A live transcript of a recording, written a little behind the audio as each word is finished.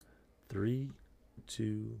Three,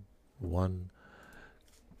 two, one.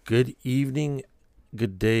 Good evening,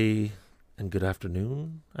 good day, and good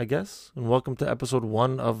afternoon, I guess. And welcome to episode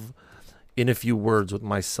 1 of In a Few Words with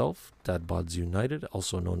myself, Dad Bods United,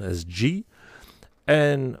 also known as G,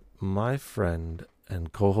 and my friend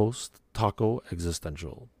and co-host, Taco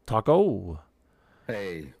Existential. Taco!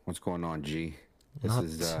 Hey, what's going on, G? This Not,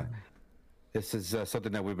 is uh, this is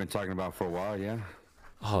something that we've been talking about for a while, yeah.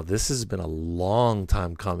 oh, this has been a long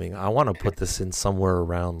time coming. I want to put this in somewhere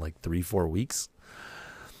around like 3-4 weeks.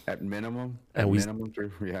 At minimum, And we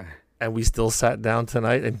yeah. and we still sat down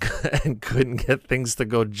tonight and and couldn't get things to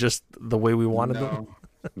go just the way we wanted them.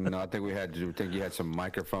 No, I think you had some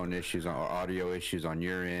microphone issues or audio issues on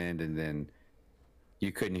your end, and then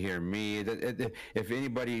you couldn't hear me. If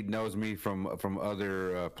anybody knows me from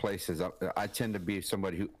other places, I tend to be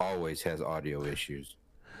somebody who always has audio issues.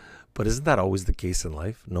 But isn't that always the case in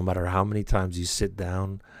life? No matter how many times you sit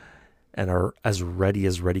down and are as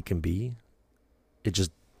ready can be, it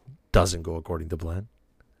just doesn't go according to plan.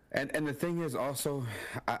 And the thing is also,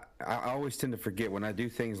 I always tend to forget when I do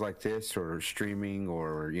things like this or streaming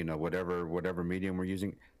or whatever medium we're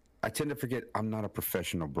using. I tend to forget I'm not a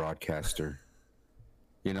professional broadcaster.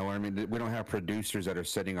 You know what I mean? We don't have producers that are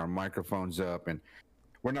setting our microphones up, and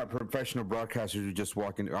we're not professional broadcasters who just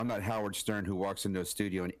walk in. I'm not Howard Stern who walks into a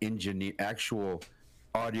studio and actual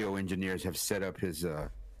audio engineers have set up his.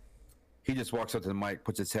 He just walks up to the mic,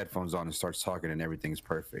 puts his headphones on, and starts talking, and everything's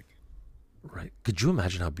perfect. Right. Could you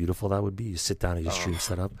imagine how beautiful that would be? You sit down and your stream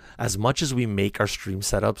setup. As much as we make our stream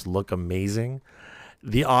setups look amazing,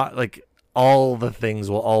 all the things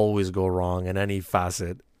will always go wrong in any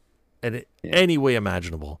facet, and any way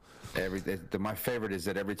imaginable. My favorite is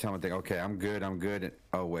that every time I think, okay, I'm good. And,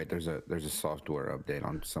 oh wait, there's a software update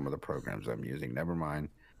on some of the programs I'm using. Never mind.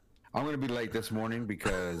 I'm gonna be late this morning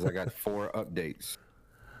because I got 4 updates.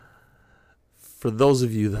 For those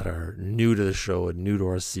of you that are new to the show and new to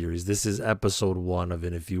our series, this is episode 1 of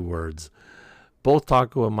In a Few Words. Both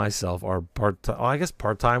Taco and myself are part-time. I guess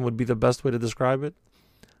part-time would be the best way to describe it.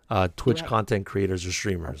 Twitch content creators or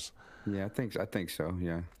streamers. Yeah, I think so.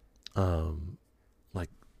 Yeah.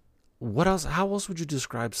 What else? How else would you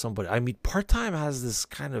describe somebody? I mean, part-time has this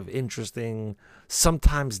kind of interesting,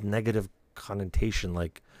 sometimes negative connotation.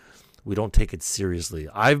 Like, we don't take it seriously.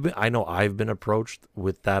 I know I've been approached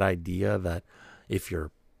with that idea that if you're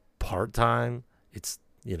part-time, it's,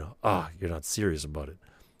 you're not serious about it,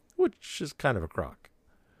 which is kind of a crock.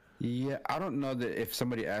 Yeah, I don't know that if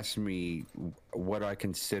somebody asked me what I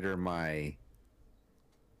consider my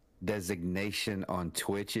designation on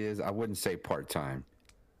Twitch is, I wouldn't say part-time.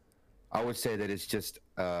 I would say that it's just,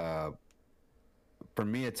 for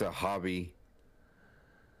me, it's a hobby.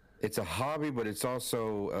 It's a hobby, but it's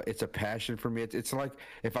also, it's a passion for me. It's like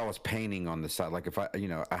if I was painting on the side, like if I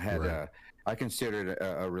had Right. I consider it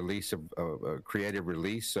a release of a creative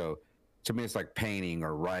release. So to me, it's like painting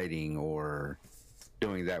or writing or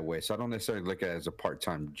doing that way. So I don't necessarily look at it as a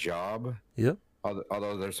part-time job. Yep.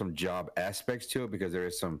 Although there's some job aspects to it because there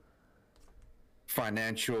is some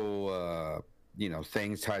financial,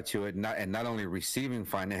 things tied to it. Not only receiving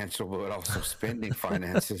financial, but also spending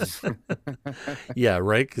finances. Yeah,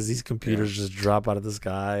 right? Because these computers just drop out of the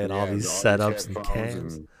sky and all these setups and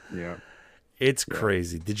cams. Yeah. It's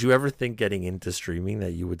crazy. Did you ever think getting into streaming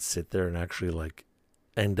that you would sit there and actually like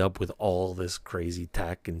end up with all this crazy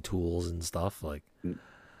tech and tools and stuff? Like, No.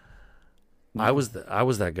 I was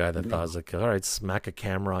that guy that thought, I was like, all right, smack a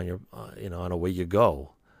camera on your, and away you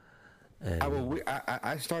go. And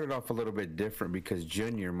I started off a little bit different because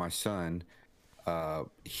Junior, my son,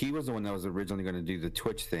 he was the one that was originally going to do the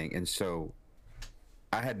Twitch thing, and so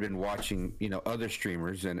I had been watching, other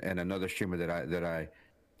streamers and another streamer that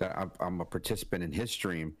I'm a participant in his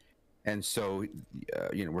stream, and so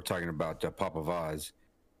we're talking about Papa Vaz,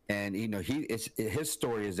 and his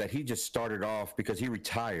story is that he just started off because he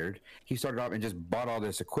retired. He started off and just bought all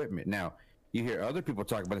this equipment. Now you hear other people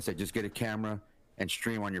talk about it, say just get a camera and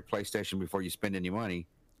stream on your PlayStation before you spend any money.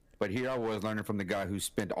 But here I was learning from the guy who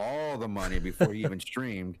spent all the money before he even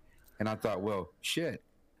streamed, and I thought, well, shit.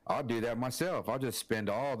 I'll do that myself. I'll just spend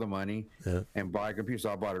all the money and buy a computer.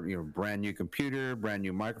 So I bought a brand new computer, brand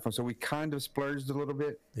new microphone. So we kind of splurged a little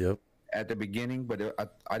bit at the beginning, but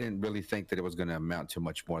I didn't really think that it was going to amount to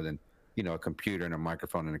much more than a computer and a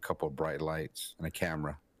microphone and a couple of bright lights and a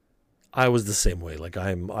camera. I was the same way. Like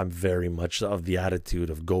I'm very much of the attitude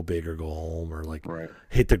of go big or go home, or like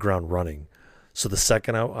hit the ground running. So the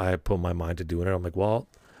second I put my mind to doing it, I'm like, well,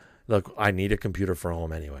 look, I need a computer for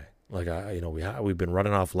home anyway. Like we've been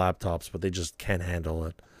running off laptops, but they just can't handle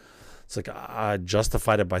it. It's like I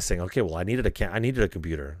justified it by saying, okay, well, I needed a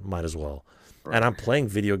computer, might as well. And I'm playing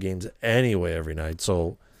video games anyway every night.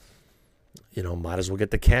 So, might as well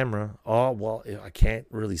get the camera. Oh, well, I can't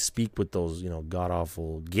really speak with those,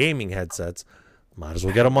 god-awful gaming headsets. Might as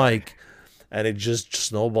well get a mic. And it just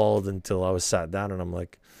snowballed until I was sat down and I'm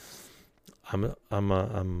like, I'm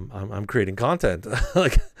creating content.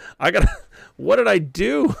 Like, what did I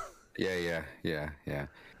do? Yeah.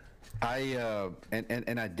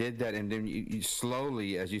 And I did that, and then you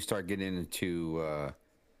slowly, as you start getting into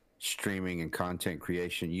streaming and content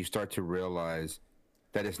creation, you start to realize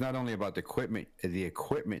that it's not only about the equipment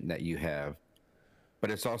that you have,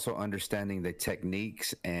 but it's also understanding the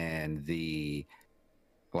techniques and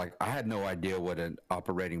like, I had no idea what an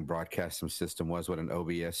operating broadcasting system was, what an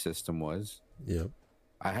OBS system was. Yep.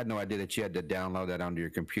 I had no idea that you had to download that onto your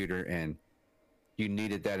computer and you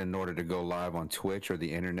needed that in order to go live on Twitch or the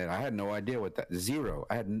internet. I had no idea what that, zero.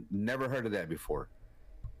 I had never heard of that before.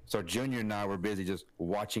 So Junior and I were busy just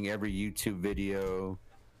watching every YouTube video,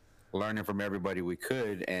 learning from everybody we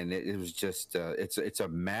could. And it was just, it's a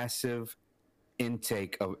massive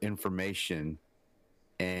intake of information,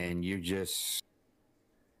 and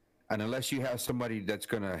and unless you have somebody that's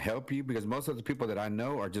going to help you, because most of the people that I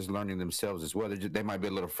know are just learning themselves as well. They might be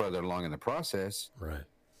a little further along in the process, right?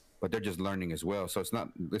 But they're just learning as well. So it's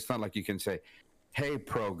not like you can say, "Hey,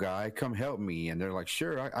 pro guy, come help me," and they're like,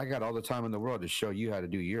 "Sure, I got all the time in the world to show you how to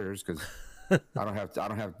do yours," because I don't have,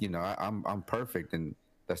 I'm perfect, and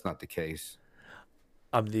that's not the case.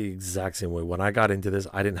 I'm the exact same way. When I got into this,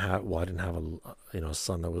 I didn't have a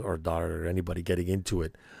son or daughter or anybody getting into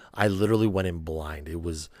it. I literally went in blind. It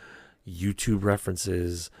was YouTube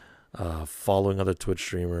references, following other Twitch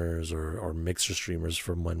streamers or Mixer streamers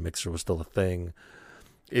from when Mixer was still a thing.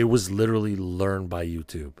 It was literally learned by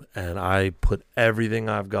YouTube. And I put everything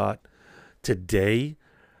I've got today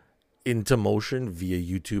into motion via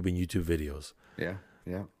YouTube and YouTube videos. Yeah.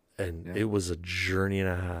 And it was a journey and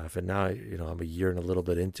a half. And now, I'm a year and a little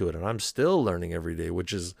bit into it, and I'm still learning every day,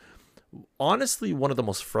 which is honestly one of the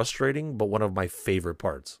most frustrating, but one of my favorite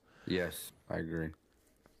parts. Yes, I agree.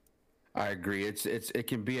 It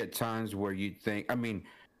can be at times where you think,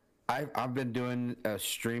 I've been doing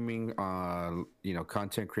streaming,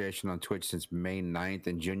 content creation on Twitch since May 9th,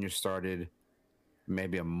 and Junior started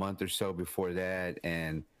maybe a month or so before that.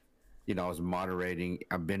 And, I was moderating.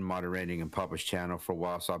 I've been moderating in Papa's channel for a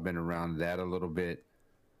while, so I've been around that a little bit.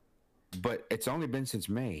 But it's only been since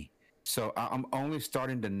May. So I'm only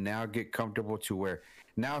starting to now get comfortable to where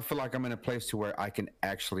now I feel like I'm in a place to where I can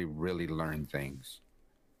actually really learn things.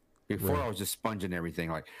 Before I was just sponging everything,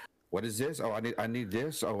 like, what is this? Oh, I need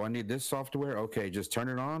this. Oh, I need this software. Okay, just turn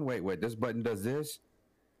it on. Wait, this button does this.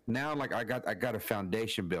 Now, like, I got a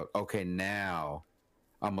foundation built. Okay, now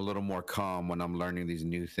I'm a little more calm when I'm learning these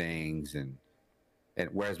new things, and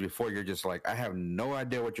whereas before you're just like, I have no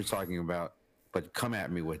idea what you're talking about, but come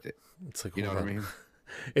at me with it. It's like, you know what I mean?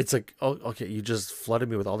 It's like, oh, okay, you just flooded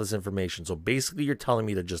me with all this information. So basically you're telling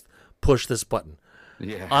me to just push this button.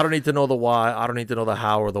 Yeah. I don't need to know the why. I don't need to know the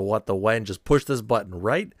how or the what, the when. Just push this button,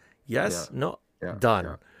 right? Yes? Yeah. No? Yeah.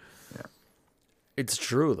 Done. Yeah. It's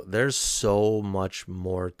true. There's so much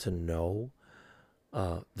more to know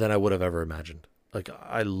than I would have ever imagined. Like,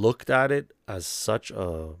 I looked at it as such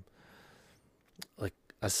an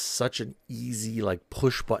easy, like,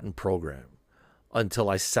 push button program until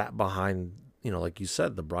I sat behind, like you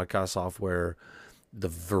said, the broadcast software, the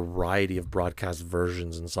variety of broadcast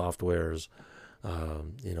versions and softwares,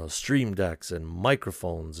 stream decks and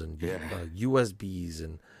microphones and USBs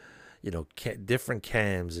and, different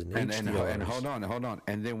cams and HDRs. And hold on.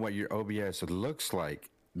 And then what your OBS looks like,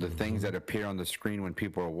 the things that appear on the screen when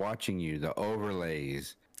people are watching you, the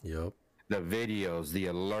overlays, yep, the videos, the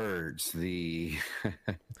alerts, the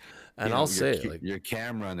and I'll say it, like, your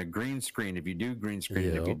camera and the green screen, if you do green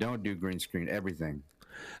screen, and if you don't do green screen, everything.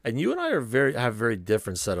 And you and I have very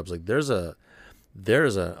different setups. Like, there's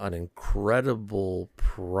an incredible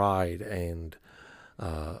pride and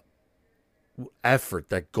effort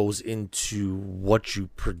that goes into what you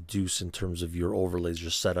produce in terms of your overlays,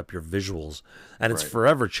 your setup, your visuals, and it's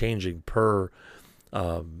forever changing per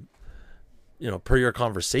your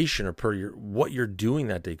conversation or per what you're doing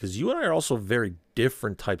that day, because you and I are also very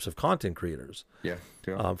different types of content creators.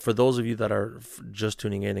 For those of you that are just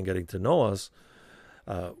tuning in and getting to know us,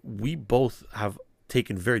 we both have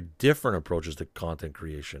taken very different approaches to content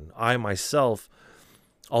creation. I myself,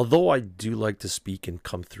 although I do like to speak and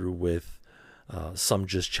come through with some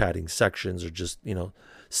just chatting sections, or just,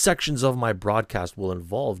 sections of my broadcast will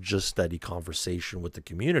involve just steady conversation with the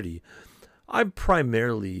community, I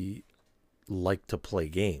primarily like to play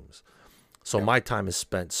games. So my time is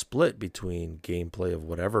split between gameplay of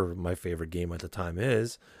whatever my favorite game at the time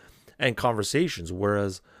is, and conversations.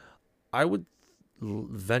 Whereas I would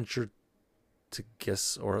venture to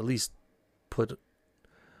guess, or at least put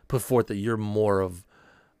forth that you're more of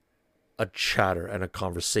a chatter and a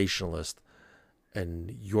conversationalist,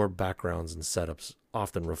 and your backgrounds and setups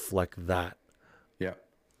often reflect that. Yeah.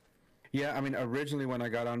 Yeah, I mean, originally when I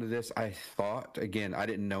got onto this, I thought, again, I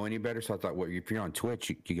didn't know any better, so I thought, well, if you're on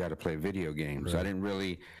Twitch, you got to play video games. Right.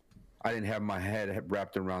 I didn't have my head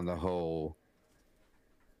wrapped around the whole.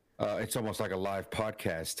 It's almost like a live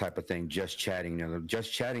podcast type of thing, just chatting. You know, the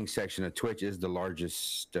just chatting section of Twitch is the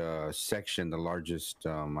largest section, the largest. I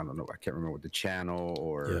don't know, I can't remember what the channel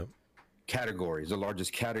or category is, the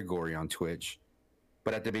largest category on Twitch.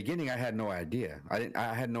 But at the beginning, I had no idea.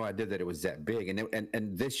 I had no idea that it was that big.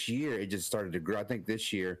 And this year, it just started to grow. I think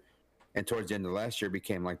this year, and towards the end of last year,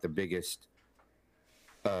 became like the biggest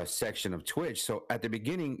section of Twitch. So at the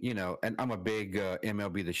beginning, you know, and I'm a big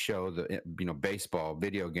MLB The Show, baseball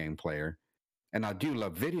video game player, and I do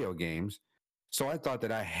love video games. So I thought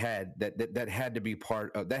that I had that had to be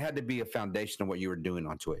that had to be a foundation of what you were doing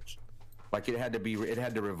on Twitch. Like it had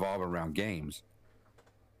to revolve around games.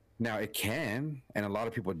 Now it can, and a lot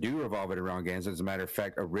of people do revolve it around games. As a matter of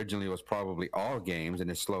fact, originally it was probably all games,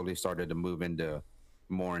 and it slowly started to move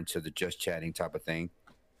more into the just chatting type of thing.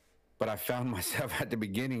 But I found myself at the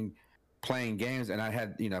beginning playing games, and I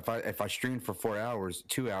had, if I streamed for 4 hours,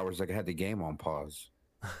 2 hours, like I had the game on pause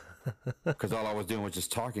because all I was doing was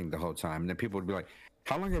just talking the whole time. And then people would be like,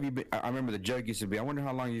 "How long have you been?" I remember the joke used to be, "I wonder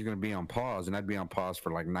how long you're going to be on pause," and I'd be on pause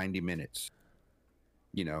for like 90 minutes.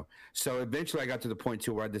 So eventually I got to the point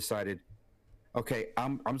too where I decided, okay,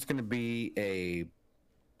 I'm just going to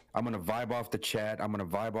I'm going to vibe off the chat. I'm going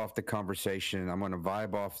to vibe off the conversation. I'm going to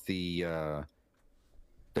vibe off the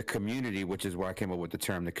community, which is where I came up with the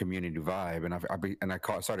term, the community vibe. And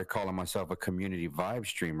I started calling myself a community vibe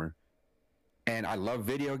streamer. And I love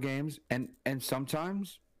video games. And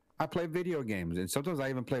sometimes I play video games, and sometimes I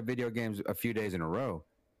even play video games a few days in a row,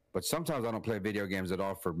 but sometimes I don't play video games at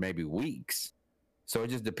all for maybe weeks. So it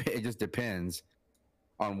just depends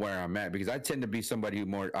on where I'm at, because I tend to be somebody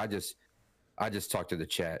who I just talk to the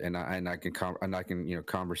chat, and I can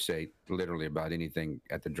conversate literally about anything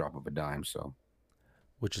at the drop of a dime. So,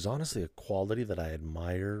 which is honestly a quality that I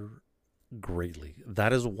admire greatly.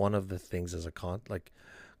 That is one of the things as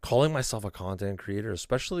calling myself a content creator,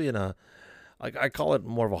 especially in I call it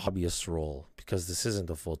more of a hobbyist role, because this isn't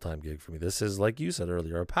a full-time gig for me. This is, like you said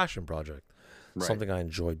earlier, a passion project. Right. Something I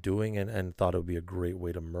enjoy doing, and thought it would be a great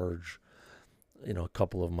way to merge, a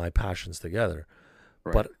couple of my passions together.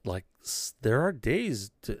 Right. But there are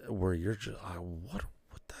days where you're just, what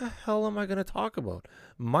the hell am I going to talk about?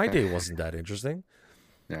 My day wasn't that interesting.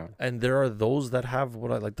 Yeah. And there are those that have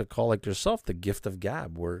what I like to call, like yourself, the gift of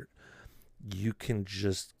gab, where you can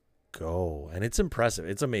just go, and it's impressive.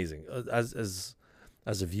 It's amazing. As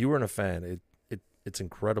a viewer and a fan, it's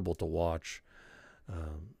incredible to watch.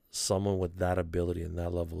 Someone with that ability and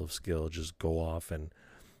that level of skill just go off and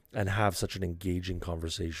have such an engaging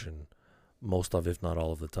conversation most of, if not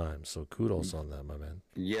all of the time. So kudos on that, my man.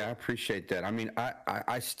 Yeah, I appreciate that. I mean,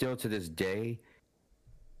 I still to this day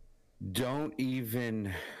don't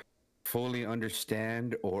even fully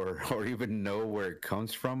understand or even know where it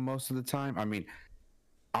comes from most of the time. I mean,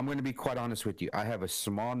 I'm going to be quite honest with you. I have a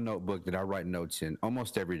small notebook that I write notes in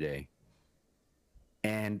almost every day.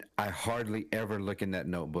 And I hardly ever look in that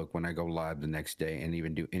notebook when I go live the next day and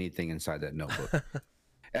even do anything inside that notebook.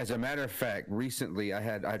 As a matter of fact, recently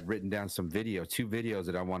I'd written down two videos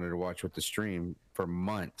that I wanted to watch with the stream for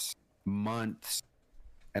months.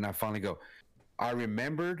 And I finally go, I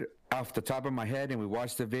remembered off the top of my head, and we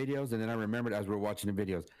watched the videos, and then I remembered as we were watching the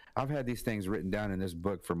videos, I've had these things written down in this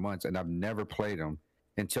book for months, and I've never played them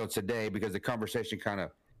until today, because the conversation kind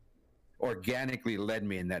of organically led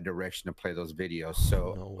me in that direction to play those videos.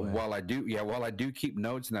 So while I do keep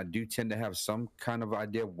notes, and I do tend to have some kind of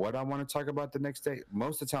idea what I want to talk about the next day,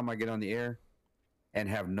 most of the time I get on the air and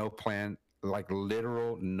have no plan, like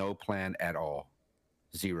literal no plan at all.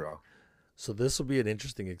 Zero. So this will be an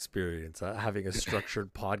interesting experience, having a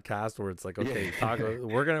structured podcast where it's like, okay,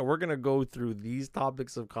 we're gonna go through these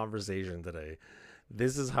topics of conversation today.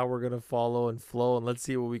 This is how we're gonna follow and flow, and let's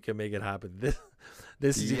see what we can make it happen.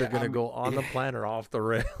 This is either gonna go on the plan or off the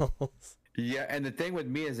rails. Yeah, and the thing with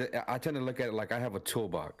me is that I tend to look at it like I have a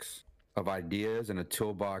toolbox of ideas and a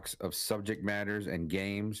toolbox of subject matters and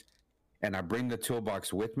games, and I bring the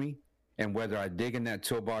toolbox with me. And whether I dig in that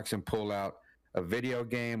toolbox and pull out a video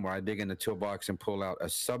game, or I dig in the toolbox and pull out a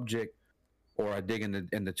subject, or I dig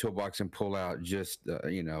in the toolbox and pull out just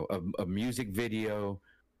a music video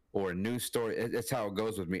or a news story. That's how it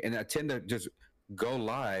goes with me. And I tend to just go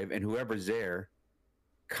live, and whoever's there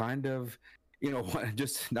kind of,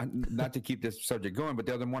 just not to keep this subject going, but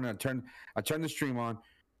the other morning I turned the stream on.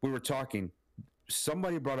 We were talking.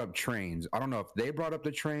 Somebody brought up trains. I don't know if they brought up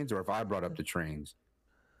the trains or if I brought up the trains.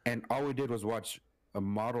 And all we did was watch a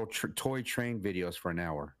model toy train videos for an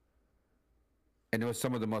hour. And it was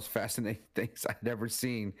some of the most fascinating things I'd ever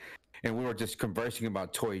seen. And we were just conversing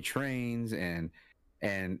about toy trains and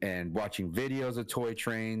watching videos of toy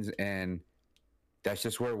trains, and that's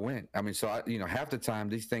just where it went. I mean, so half the time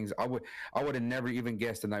these things I would have never even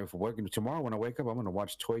guessed the night before working. Tomorrow when I wake up, I'm going to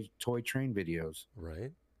watch toy train videos.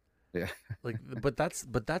 Right. Yeah. but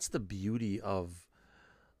that's the beauty of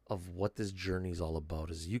what this journey is all about,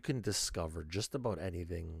 is you can discover just about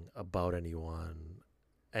anything about anyone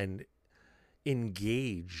and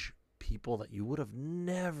engage people that you would have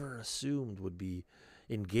never assumed would be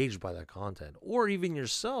engaged by that content, or even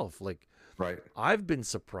yourself. Like, right. I've been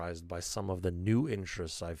surprised by some of the new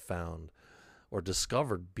interests I've found or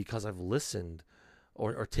discovered because I've listened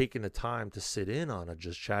or taken the time to sit in on a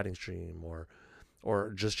just chatting stream or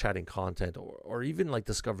just chatting content, or even like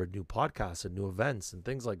discovered new podcasts and new events and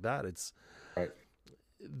things like that. It's right.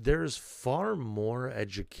 There's far more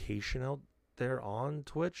education out there on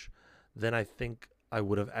Twitch than I think I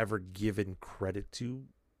would have ever given credit to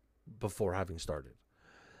before having started.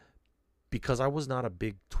 Because I was not a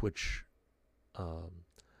big Twitch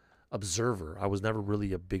observer. I was never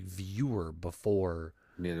really a big viewer before.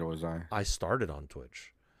 Neither was I. I started on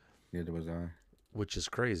Twitch. Neither was I. Which is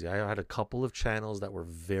crazy. I had a couple of channels that were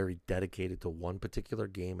very dedicated to one particular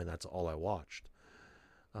game, and that's all I watched.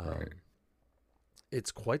 Right.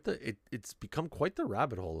 It's become quite the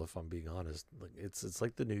rabbit hole, if I'm being honest. Like it's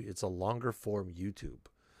like it's a longer form YouTube.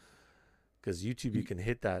 Because YouTube, you can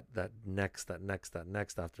hit that next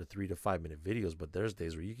after 3 to 5 minute videos, but there's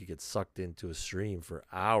days where you could get sucked into a stream for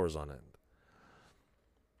hours on end.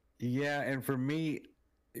 Yeah, and for me,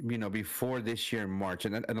 before this year in March,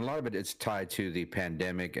 and a lot of it's tied to the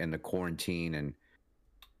pandemic and the quarantine and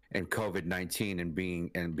COVID-19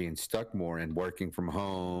 and being stuck more and working from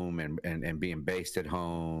home and being based at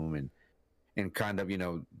home and kind of,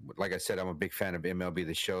 like I said, I'm a big fan of MLB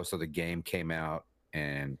The Show, so the game came out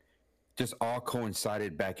and just all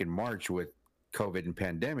coincided back in March with COVID and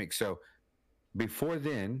pandemic. So before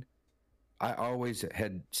then, I always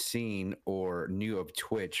had seen or knew of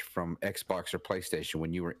Twitch from Xbox or PlayStation.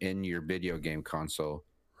 When you were in your video game console,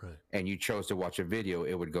 right, and you chose to watch a video,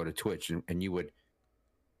 it would go to Twitch and you would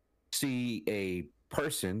see a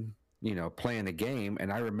person, playing a game.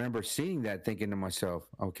 And I remember seeing that, thinking to myself,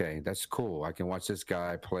 okay, that's cool. I can watch this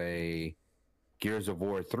guy play Gears of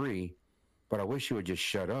War 3. But I wish he would just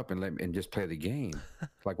shut up and just play the game.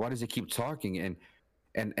 Like, why does he keep talking?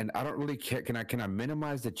 And I don't really care. Can I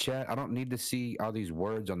minimize the chat? I don't need to see all these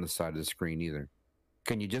words on the side of the screen either.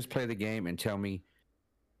 Can you just play the game and tell me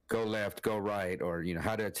go left, go right, or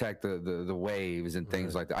how to attack the waves and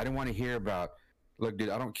things like that? I didn't want to hear about. Look, dude,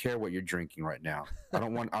 I don't care what you're drinking right now. I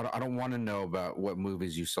don't want to know about what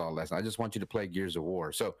movies you saw last night. I just want you to play Gears of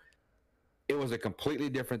War. So it was a completely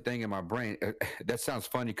different thing in my brain. That sounds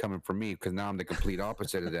funny coming from me because now I'm the complete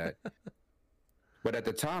opposite of that. But at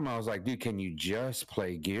the time, I was like, dude, can you just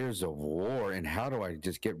play Gears of War? And how do I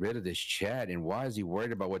just get rid of this chat? And why is he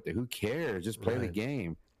worried about who cares? Just play the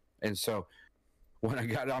game. And so when I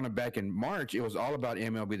got on it back in March, it was all about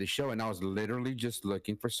MLB The Show. And I was literally just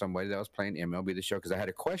looking for somebody that was playing MLB The Show because I had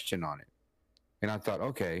a question on it. And I thought,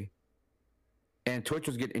 okay. And Twitch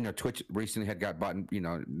was getting, Twitch recently had got bought,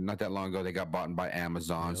 not that long ago, they got bought by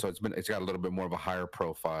Amazon. Yep. So it's got a little bit more of a higher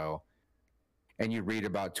profile. And you read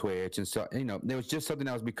about Twitch. And so, there was just something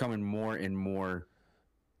that was becoming more and more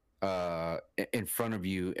in front of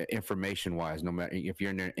you information wise, no matter if you're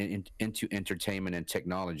into entertainment and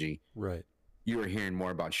technology, right? You were hearing more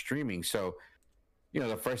about streaming. So,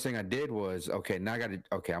 the first thing I did was, okay, now I'm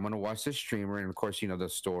going to watch this streamer. And of course, the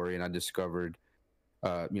story, and I discovered,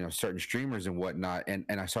 certain streamers and whatnot. And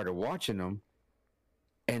I started watching them.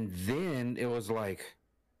 And then it was like,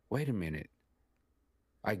 wait a minute.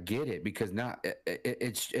 I get it, because now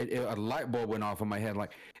a light bulb went off in my head.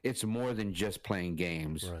 Like, it's more than just playing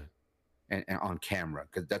games, right? And on camera,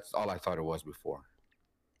 because that's all I thought it was before.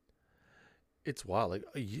 It's wild. Like,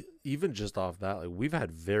 even just off that, like, we've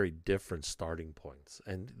had very different starting points,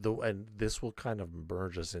 and this will kind of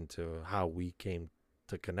merge us into how we came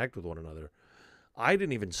to connect with one another. I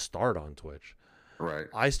didn't even start on Twitch. Right.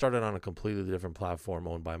 I started on a completely different platform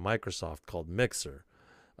owned by Microsoft called Mixer.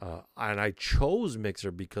 And I chose Mixer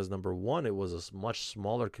because, number one, it was a much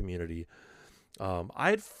smaller community. I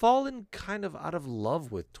had fallen kind of out of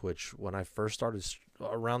love with Twitch when I first started,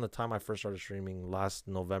 around the time I first started streaming last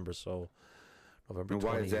November. So November 20.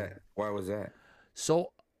 Why is that? Why was that?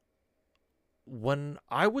 So when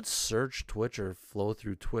I would search Twitch or flow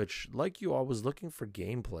through Twitch, like you, I was looking for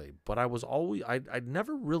gameplay, but I was always I'd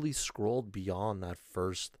never really scrolled beyond that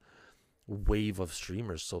first wave of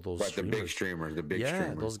streamers. So those Right, the big streamers, streamers, the big yeah,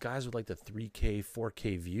 streamers. those guys with like the 3K,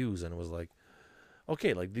 4K views, and it was like,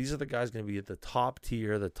 okay, like these are the guys going to be at the top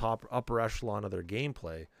tier, the top upper echelon of their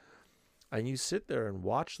gameplay, and you sit there and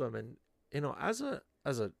watch them, and as a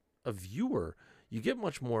viewer, you get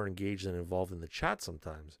much more engaged and involved in the chat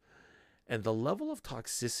sometimes. And the level of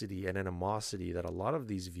toxicity and animosity that a lot of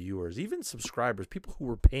these viewers, even subscribers, people who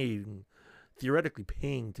were paying, theoretically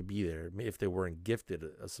paying to be there, if they weren't gifted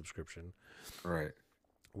a subscription, Right.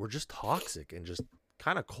 were just toxic and just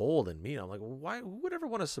kind of cold and mean. I'm like, why? Who would ever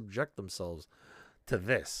want to subject themselves to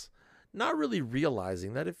this? Not really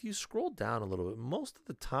realizing that if you scroll down a little bit, most of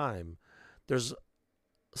the time, there's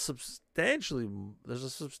there's a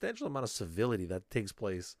substantial amount of civility that takes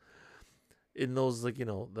place in those, like,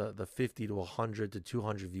 the 50 to 100 to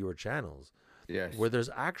 200 viewer channels, Yes. where there's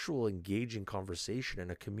actual engaging conversation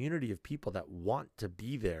and a community of people that want to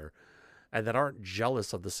be there and that aren't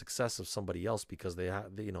jealous of the success of somebody else because they've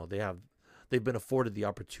been afforded the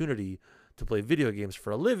opportunity to play video games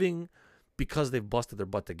for a living because they've busted their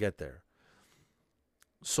butt to get there.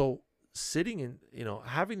 So sitting in,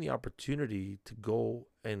 having the opportunity to go,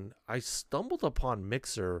 and I stumbled upon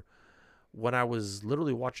Mixer when I was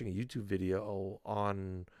literally watching a YouTube video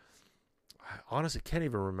on, I honestly can't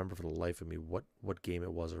even remember for the life of me what game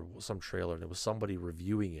it was, or some trailer, and it was somebody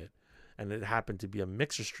reviewing it, and it happened to be a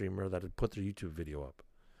Mixer streamer that had put their YouTube video up.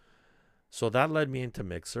 So that led me into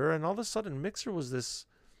Mixer, and all of a sudden Mixer was this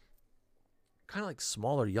kind of like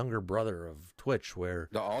smaller, younger brother of Twitch, where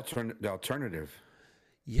The alternative.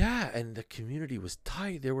 yeah, and the community was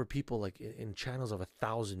tight. There were people like in channels of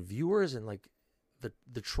 1,000 viewers, and like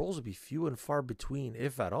the trolls would be few and far between,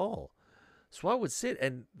 if at all. So I would sit,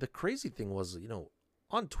 and the crazy thing was,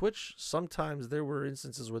 on Twitch, sometimes there were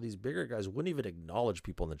instances where these bigger guys wouldn't even acknowledge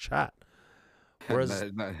people in the chat. Whereas,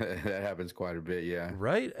 that happens quite a bit, yeah.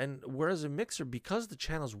 right? And whereas in Mixer, because the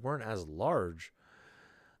channels weren't as large,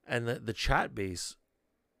 and the chat base,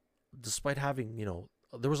 despite having,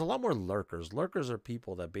 there was a lot more lurkers. Lurkers are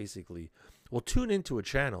people that basically will tune into a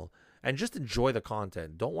channel and just enjoy the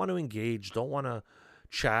content. Don't want to engage, don't want to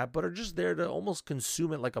chat, but are just there to almost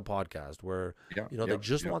consume it like a podcast where, they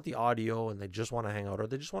just want the audio and they just want to hang out, or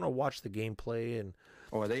they just want to watch the gameplay, and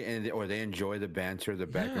or they enjoy the banter, the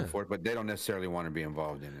back and forth, but they don't necessarily want to be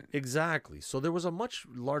involved in it. Exactly. So there was a much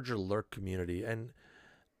larger lurk community, and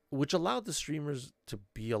which allowed the streamers to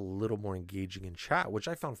be a little more engaging in chat, which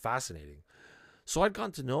I found fascinating. So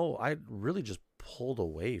I'd really just pulled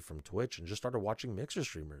away from Twitch and just started watching Mixer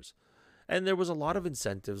streamers. And there was a lot of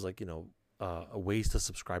incentives, like, ways to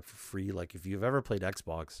subscribe for free. Like if you've ever played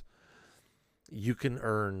Xbox, you can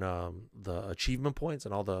earn the achievement points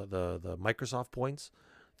and all the Microsoft points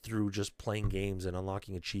through just playing games and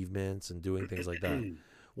unlocking achievements and doing things like that.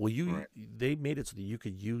 Well, they made it so that you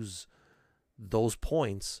could use those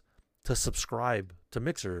points to subscribe to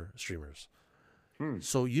Mixer streamers.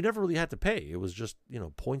 So you never really had to pay. It was just,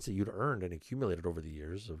 points that you'd earned and accumulated over the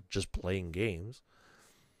years of just playing games.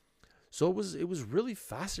 So it was really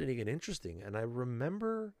fascinating and interesting. And I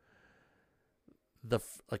remember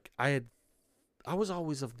I was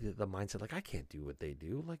always of the mindset, like, I can't do what they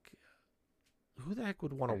do. Like, who the heck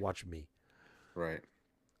would want to watch me? Right.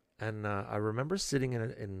 And I remember sitting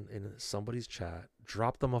in somebody's chat,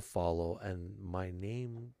 dropped them a follow, and my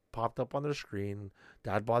name popped up on their screen,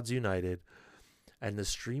 Dadbods United. And the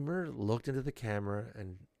streamer looked into the camera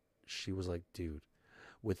and she was like, dude,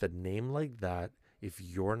 with a name like that, if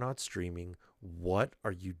you're not streaming, what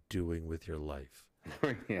are you doing with your life?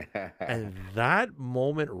 Yeah. And that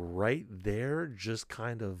moment right there just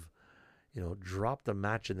kind of, dropped a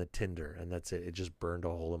match in the tinder. And that's it. It just burned a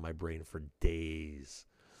hole in my brain for days.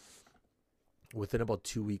 Within about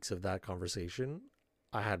 2 weeks of that conversation,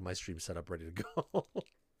 I had my stream set up ready to go.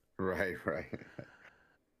 Right.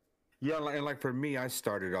 Yeah, and like for me, I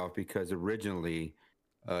started off because originally,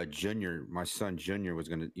 Junior, my son Junior, was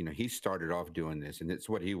gonna, he started off doing this, and it's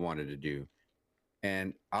what he wanted to do,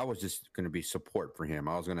 and I was just gonna be support for him.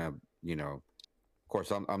 I was gonna, of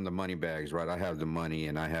course, I'm the money bags, right? I have the money,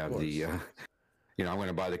 and I have the, I'm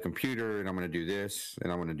gonna buy the computer, and I'm gonna do this,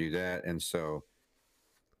 and I'm gonna do that, and so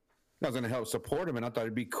I was going to help support him, and I thought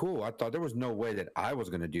it'd be cool. I thought there was no way that I was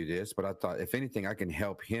going to do this, but I thought if anything, I can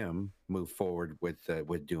help him move forward with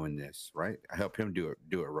doing this, right? I help him do it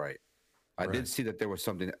right. I did see that there was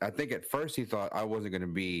something. I think at first he thought I wasn't going to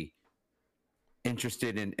be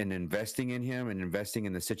interested in investing in him and investing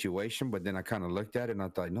in the situation, but then I kind of looked at it and I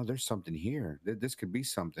thought, no, there's something here. This could be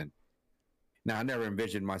something. Now, I never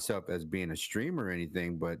envisioned myself as being a streamer or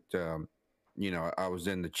anything, but I was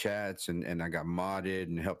in the chats and I got modded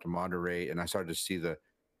and helped to moderate, and I started to see the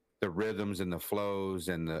rhythms and the flows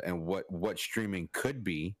and what streaming could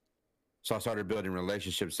be. So I started building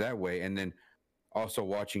relationships that way, and then also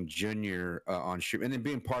watching Junior on stream, and then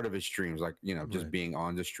being part of his streams, like just Right. being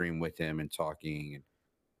on the stream with him and talking and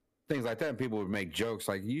things like that. And people would make jokes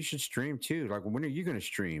like, "You should stream too. Like, when are you going to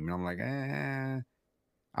stream?" And I'm like,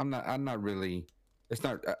 I'm not really. It's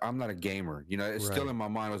not. I'm not a gamer. It's still Right. in my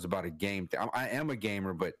mind. It was about a game. I am a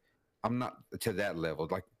gamer, but I'm not to that level.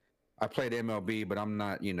 Like, I played MLB, but I'm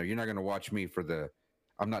not. You're not going to watch me for the.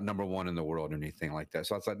 I'm not number one in the world or anything like that.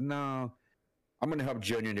 So I was like, no, I'm going to help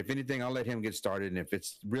Junior, and if anything, I'll let him get started. And if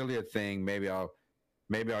it's really a thing, maybe I'll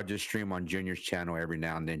just stream on Junior's channel every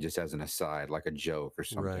now and then, just as an aside, like a joke or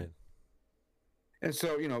something. Right. And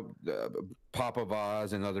so, Papa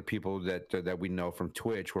Voz and other people that we know from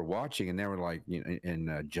Twitch were watching, and they were like, and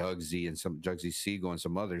Jugsy and some Jugsy Siegel and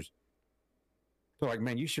some others. They're like,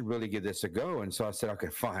 man, you should really give this a go. And so I said, okay,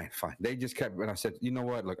 fine. They just kept, and I said, you know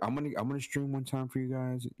what? Look, I'm gonna stream one time for you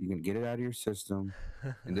guys. You can get it out of your system,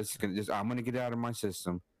 and I'm gonna get it out of my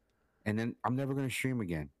system, and then I'm never gonna stream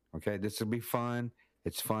again. Okay, this will be fun.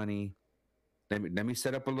 It's funny. Let me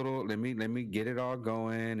set up a little. Let me get it all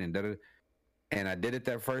going and da. And I did it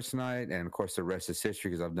that first night, and of course the rest is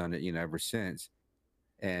history because I've done it, ever since.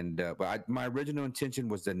 And but my original intention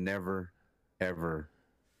was to never, ever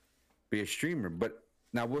be a streamer. But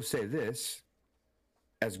now we'll say this: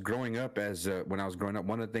 as growing up, when I was growing up,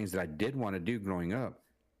 one of the things that I did want to do growing up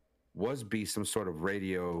was be some sort of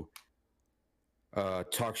radio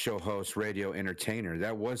talk show host, radio entertainer.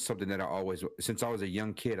 That was something that I always, since I was a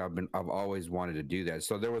young kid, I've always wanted to do that.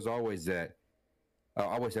 So there was always that. I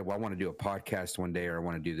always said, well, I want to do a podcast one day, or I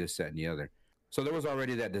want to do this, that, and the other. So there was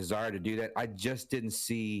already that desire to do that. I just didn't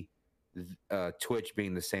see Twitch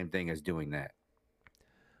being the same thing as doing that,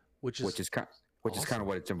 which is kind of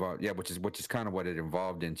what it's involved. Yeah, which is kind of what it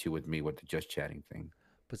evolved into with me with the just chatting thing.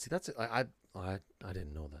 But see, that's I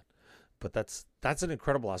didn't know that. But that's an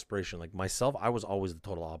incredible aspiration. Like myself, I was always the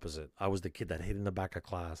total opposite. I was the kid that hid in the back of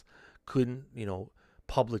class, couldn't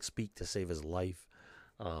public speak to save his life.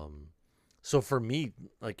 So for me,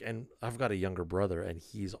 like, and I've got a younger brother, and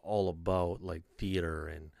he's all about like theater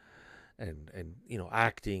and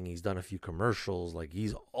acting. He's done a few commercials. Like,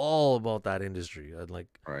 he's all about that industry. And like,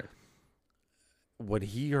 Right. when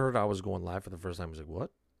he heard I was going live for the first time, he was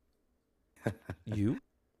like, "What? You?"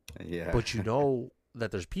 Yeah. But that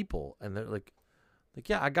there's people, and they're like,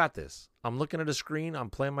 yeah, I got this. I'm looking at a screen. I'm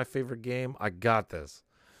playing my favorite game. I got this.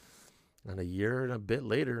 And a year and a bit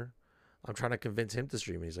later, I'm trying to convince him to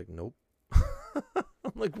stream. And he's like, nope.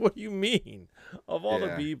 I'm like, what do you mean? Of all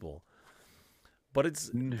the people. But it's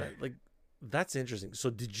that's interesting. So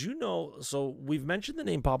did you know? So we've mentioned the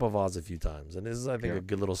name Papa Voz a few times, and this is, I think, a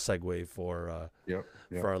good little segue for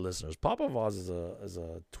for our listeners. Papa Voz is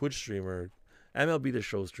a Twitch streamer, MLB The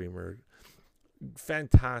Show streamer,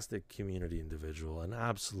 fantastic community individual, an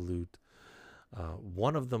absolute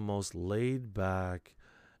one of the most laid back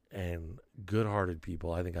and good-hearted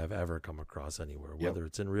people I think I've ever come across anywhere, whether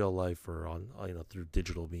it's in real life or on through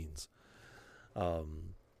digital means.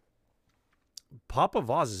 Papa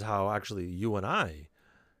Voz is how actually you and I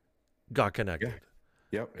got connected.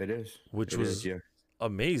 Yep, it is. Which was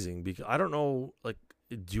amazing, because I don't know, like,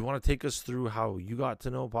 do you want to take us through how you got to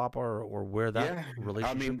know Papa, or where that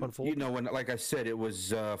relationship unfolded? When, like I said, it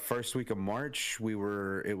was first week of March.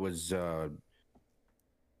 It was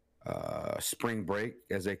spring break,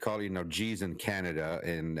 as they call it. G's in Canada,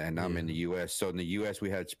 and I'm in the U.S. So in the U.S. we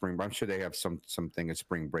had spring. I'm sure they have something of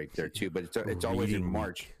spring break there too, but it's always in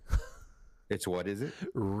March. It's what is it?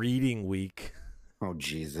 Reading week. Oh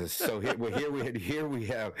Jesus! So here we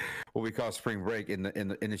have what we call spring break and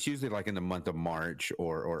it's usually like in the month of March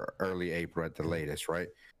or early April at the latest, right?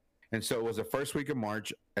 And so it was the first week of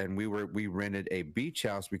March, and we rented a beach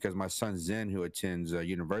house because my son Zen, who attends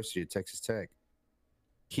University of Texas Tech,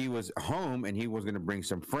 he was home and he was going to bring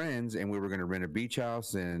some friends, and we were going to rent a beach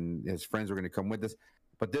house, and his friends were going to come with us.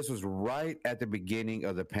 But this was right at the beginning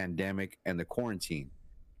of the pandemic and the quarantine.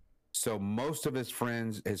 So most of his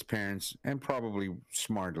friends, his parents, and probably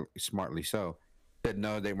smartly so, said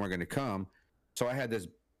no, they weren't going to come. So I had this,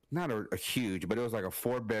 not a huge, but it was like a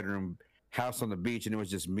 4-bedroom house on the beach, and it was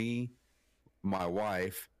just me, my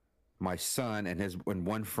wife, my son, and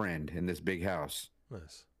one friend in this big house.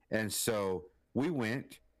 Nice. And so we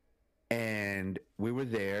went, and we were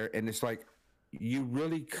there, and it's like they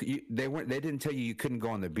didn't tell you couldn't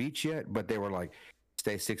go on the beach yet, but they were like,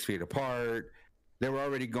 stay 6 feet apart. They were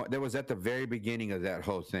already going. That was at the very beginning of that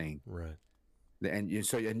whole thing. Right. And you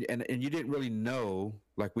didn't really know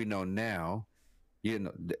like we know now. You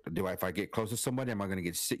didn't know, if I get close to somebody, am I going to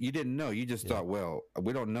get sick? You didn't know. You just thought, well,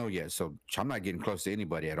 we don't know yet, so I'm not getting close to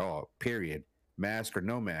anybody at all. Period. Mask or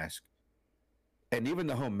no mask. And even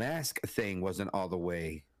the whole mask thing wasn't all the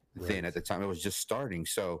way thin at the time. It was just starting.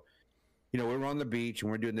 So, we were on the beach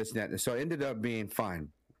and we're doing this and that. And so it ended up being fine.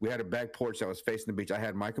 We had a back porch that was facing the beach. I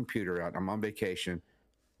had my computer out. I'm on vacation.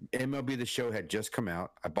 MLB The Show had just come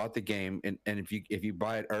out. I bought the game, and if you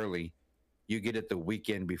buy it early, you get it the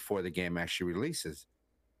weekend before the game actually releases.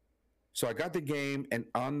 So I got the game, and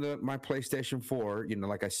on my PlayStation 4,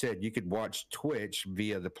 like I said, you could watch Twitch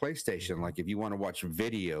via the PlayStation. Like if you want to watch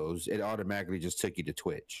videos, it automatically just took you to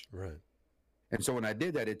Twitch. Right. And so when I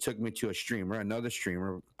did that, it took me to a streamer, another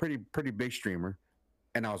streamer, pretty big streamer,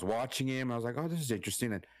 and I was watching him. I was like, oh, this is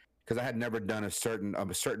interesting, because I had never done a certain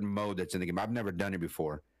mode that's in the game. I've never done it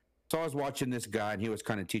before. So I was watching this guy, and he was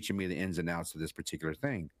kind of teaching me the ins and outs of this particular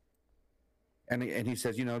thing. And he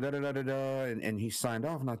says, da da da da da, and he signed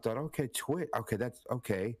off, and I thought, okay, Twitch, okay, that's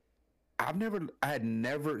okay. I had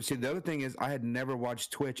never. See, the other thing is, I had never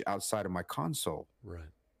watched Twitch outside of my console. Right.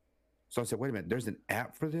 So I said, wait a minute, there's an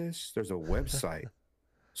app for this. There's a website.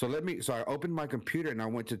 So I opened my computer and I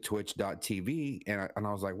went to twitch.tv, and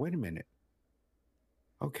I was like, wait a minute.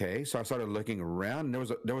 Okay, so I started looking around, and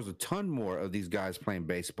there was a ton more of these guys playing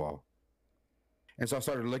baseball. And so I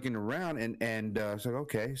started looking around, and I said,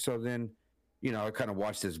 okay. So then, I kind of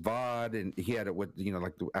watched this VOD, and he had it with,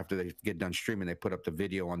 like after they get done streaming, they put up the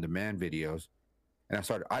video on demand videos. And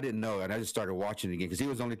I didn't know, and I just started watching it again because he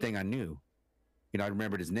was the only thing I knew. I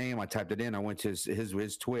remembered his name. I typed it in. I went to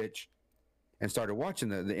his Twitch and started watching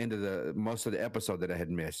the end of most of the episode that I had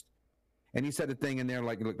missed. And he said the thing in there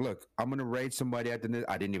like, look, I'm going to raid somebody after this.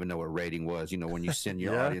 I didn't even know what raiding was. When you send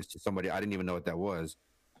your audience to somebody, I didn't even know what that was.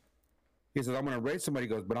 He says, I'm going to raid somebody. He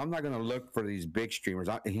goes, but I'm not going to look for these big streamers.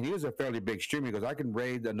 He was a fairly big streamer. He goes, I can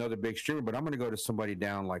raid another big streamer, but I'm going to go to somebody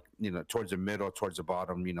down like, towards the middle, towards the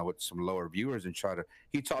bottom, with some lower viewers and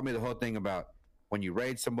he taught me the whole thing about when you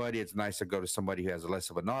raid somebody, it's nice to go to somebody who has less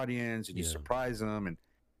of an audience and you surprise them. And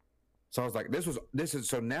so I was like,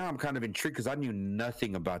 so now I'm kind of intrigued because I knew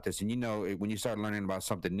nothing about this. And when you start learning about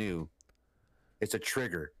something new, it's a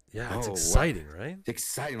trigger. Yeah, it's exciting, right? It's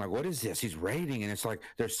exciting. Like, what is this? He's raiding, and it's like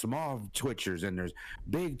there's small Twitchers and there's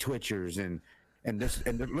big Twitchers and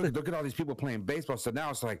look at all these people playing baseball. So now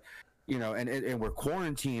it's like, and we're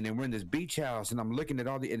quarantined and we're in this beach house, and I'm looking at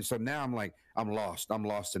and so now I'm like, I'm lost. I'm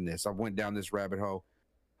lost in this. I went down this rabbit hole.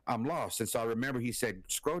 I'm lost. And so I remember he said,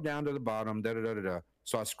 scroll down to the bottom, da da da da da.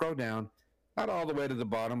 So I scroll down, not all the way to the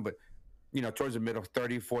bottom, but towards the middle,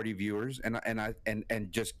 30, 40 viewers,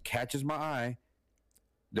 and just catches my eye.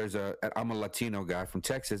 I'm a Latino guy from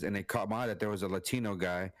Texas, and it caught my eye that there was a Latino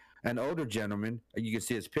guy, an older gentleman. You can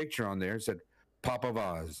see his picture on there. It said Papa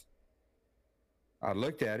Vaz. I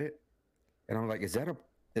looked at it, and I'm like, is that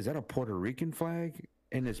a Puerto Rican flag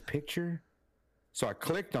in this picture? So I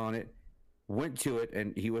clicked on it, went to it,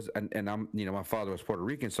 and he was, and I'm, my father was Puerto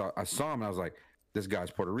Rican, so I saw him, and I was like, this guy's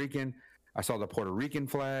Puerto Rican. I saw the Puerto Rican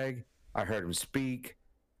flag. I heard him speak.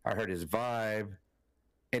 I heard his vibe.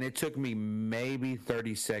 And it took me maybe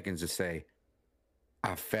 30 seconds to say,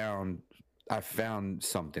 I found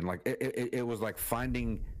something. Like it was like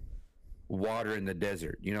finding water in the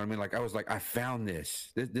desert. You know what I mean? Like I was like, I found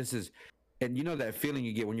this. This is, and that feeling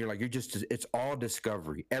you get when you're like, it's all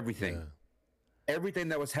discovery. Everything. Yeah. Everything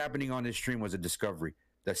that was happening on this stream was a discovery.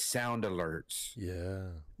 The sound alerts. Yeah.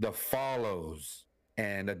 The follows,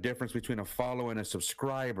 and the difference between a follow and a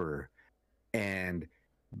subscriber, and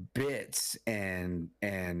bits and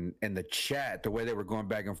the chat, the way they were going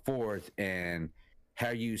back and forth, and how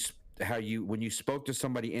you when you spoke to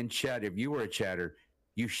somebody in chat, if you were a chatter,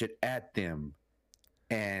 you should at them,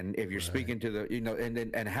 and if you're speaking to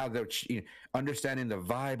the and how they're understanding the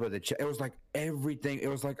vibe of the chat. It was like everything. It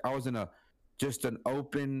was like I was in a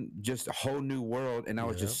whole new world, and I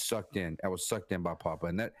was just sucked in. I was sucked in by Papa,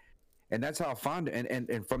 and that's how I found it.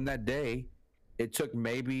 And from that day, it took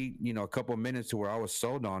maybe a couple of minutes to where I was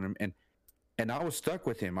sold on him, and I was stuck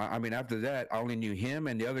with him. I mean, after that, I only knew him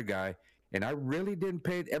and the other guy, and I really didn't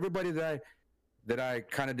pay everybody that I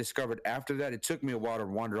kind of discovered after that. It took me a while to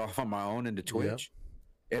wander off on my own into Twitch.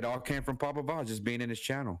 Yep. It all came from Papa Vaz just being in his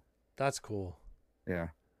channel. That's cool. Yeah,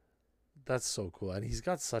 that's so cool, and he's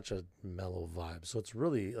got such a mellow vibe. So it's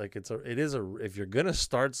really like if you're gonna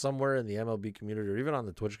start somewhere in the MLB community or even on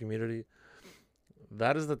the Twitch community,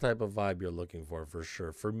 that is the type of vibe you're looking for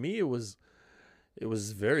sure. For me, it was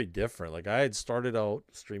very different. Like I had started out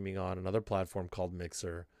streaming on another platform called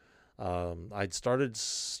Mixer. I'd started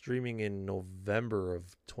streaming in November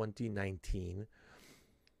of 2019.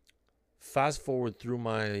 fast forward through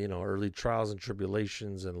my, early trials and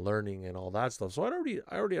tribulations and learning and all that stuff. So I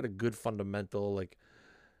already had a good fundamental. Like,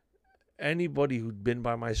 anybody who'd been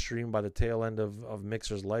by my stream by the tail end of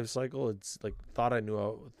Mixer's life cycle, it's like thought I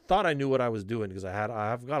knew what I was doing, because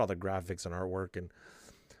I've got all the graphics and artwork, and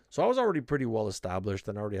so I was already pretty well established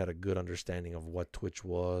and I already had a good understanding of what Twitch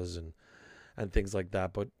was and things like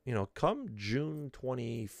that. But come June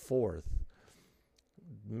 24th,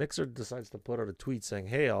 Mixer decides to put out a tweet saying,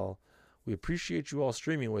 "Hey all, we appreciate you all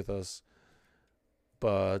streaming with us,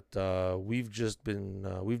 but we've just been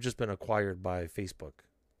acquired by Facebook."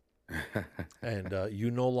 And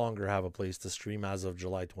you no longer have a place to stream as of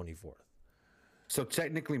July 24th. So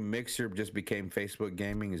technically, Mixer just became Facebook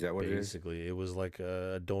Gaming. Is that what Basically, it was like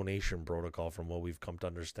a donation protocol, from what we've come to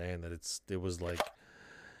understand. That it was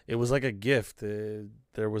like a gift.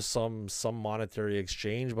 There was some monetary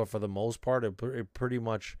exchange, but for the most part, it pretty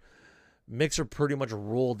much, Mixer pretty much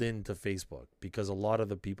rolled into Facebook, because a lot of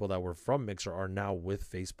the people that were from Mixer are now with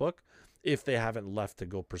Facebook, if they haven't left to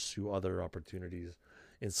go pursue other opportunities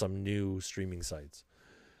in some new streaming sites.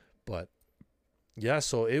 But yeah,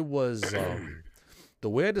 so it was the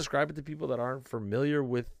way I describe it to people that aren't familiar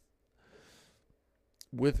with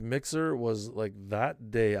Mixer was like,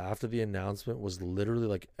 that day after the announcement was literally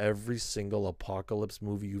like every single apocalypse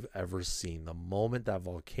movie you've ever seen. The moment that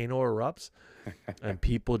volcano erupts and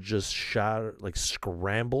people just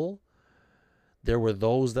scramble. There were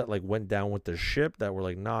those that like went down with the ship that were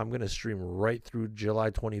like, "Nah, I'm going to stream right through July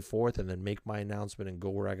 24th and then make my announcement and go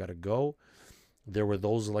where I got to go." There were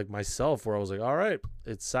those like myself where I was like, "All right,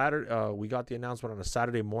 it's Saturday. We got the announcement on a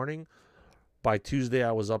Saturday morning. By Tuesday,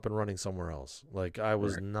 I was up and running somewhere else." Like, I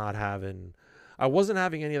was I wasn't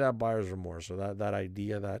having any of that buyer's remorse, or that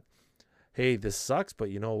idea that, hey, this sucks, but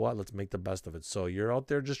you know what? Let's make the best of it. So you're out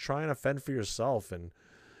there just trying to fend for yourself and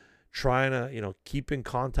trying to, keep in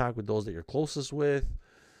contact with those that you're closest with,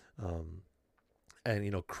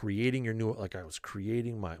 and, creating your new, like I was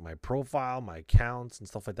creating my profile, my accounts and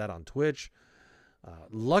stuff like that on Twitch.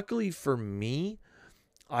 Luckily for me,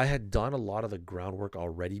 I had done a lot of the groundwork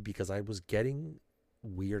already, because I was getting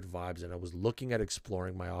weird vibes and I was looking at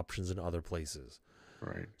exploring my options in other places.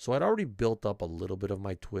 Right. So I'd already built up a little bit of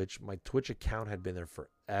my Twitch. My Twitch account had been there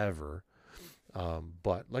forever.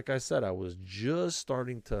 But like I said, I was just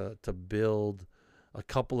starting to build a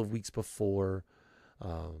couple of weeks before,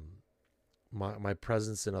 my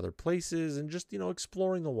presence in other places, and just,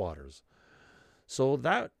 exploring the waters. So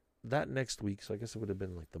that next week, so I guess it would have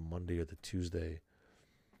been like the Monday or the Tuesday,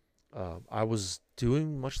 I was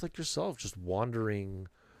doing much like yourself, just wandering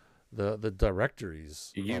the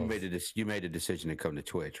directories. You made a decision to come to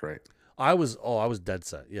Twitch, right? I was dead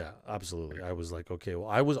set. Yeah, absolutely. I was like, okay, well,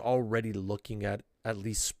 I was already looking at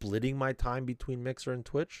least splitting my time between Mixer and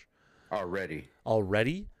Twitch. Already?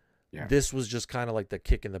 Yeah. This was just kind of like the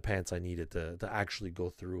kick in the pants I needed to actually go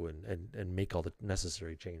through and make all the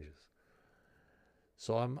necessary changes.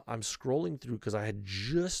 So I'm scrolling through, because I had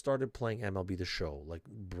just started playing MLB The Show, like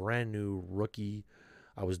brand new rookie.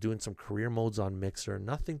 I was doing some career modes on Mixer,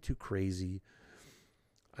 nothing too crazy.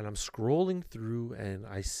 And I'm scrolling through and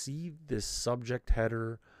I see this subject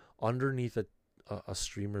header underneath a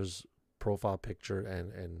streamer's profile picture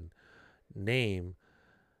and name,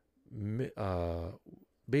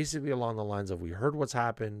 basically along the lines of, "We heard what's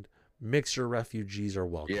happened. Mixer refugees are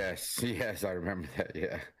welcome." Yes, I remember that.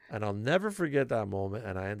 Yeah. And I'll never forget that moment.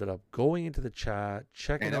 And I ended up going into the chat,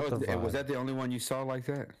 checking out the vibe. Was that the only one you saw like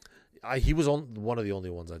that? He was one of the only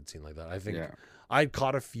ones I'd seen like that. I think I'd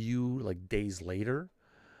caught a few like days later.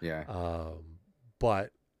 Yeah.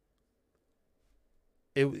 But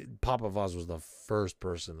Papa Voz was the first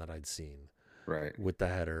person that I'd seen. Right. With the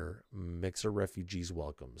header, "Mixer refugees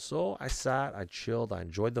welcome." So I sat, I chilled, I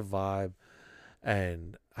enjoyed the vibe,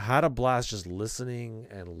 and had a blast just listening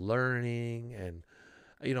and learning and,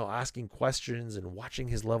 asking questions and watching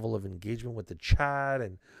his level of engagement with the chat.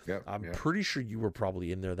 And I'm pretty sure you were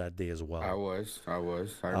probably in there that day as well. I was. I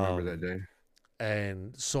remember that day.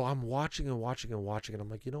 And so I'm watching and watching and watching, and I'm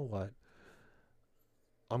like, you know what?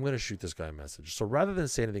 I'm going to shoot this guy a message. So rather than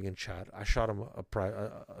say anything in chat, I shot him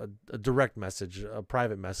a direct message, a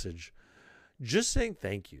private message, just saying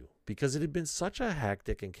thank you, because it had been such a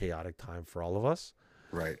hectic and chaotic time for all of us.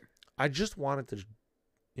 Right. I just wanted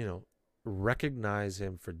to, recognize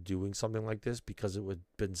him for doing something like this, because it would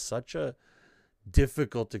have been such a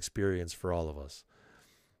difficult experience for all of us.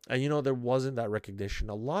 And, there wasn't that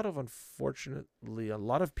recognition. Unfortunately, a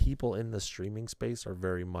lot of people in the streaming space are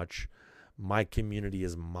very much, my community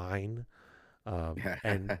is mine,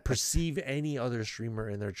 and perceive any other streamer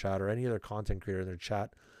in their chat or any other content creator in their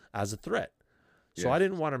chat as a threat. So I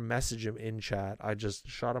didn't want to message him in chat. I just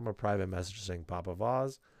shot him a private message saying, Papa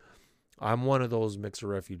Vaz, I'm one of those Mixer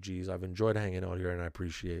refugees. I've enjoyed hanging out here, and I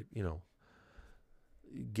appreciate,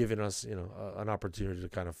 giving us, an opportunity to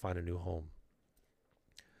kind of find a new home.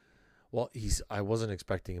 Well, I wasn't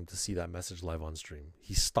expecting him to see that message live on stream.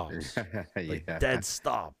 He stops, dead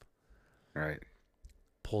stop. Right.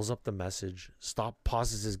 Pulls up the message,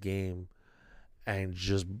 pauses his game, and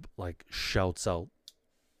just like shouts out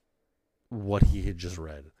what he had just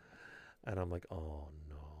read. And I'm like, oh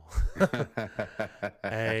no.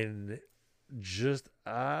 And just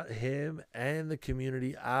him and the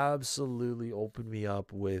community absolutely opened me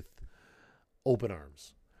up with open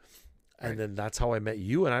arms. And then that's how I met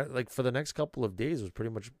you. And I, like, for the next couple of days, it was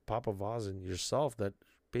pretty much Papa Vaz and yourself that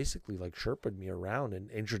basically like Sherpa'd me around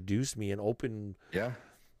and introduced me and opened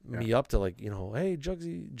me up to, like, hey,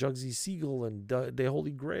 Jugsy Siegel and De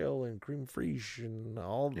Holy Grail and Cream Fraiche and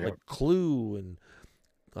all like Clue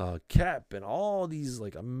and Kep and all these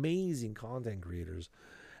like amazing content creators,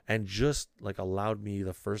 and just like allowed me,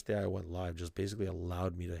 the first day I went live, just basically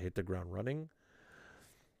allowed me to hit the ground running,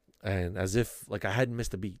 and as if like I hadn't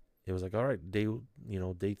missed a beat. It was like, all right, day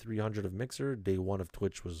 300 of Mixer, day 1 of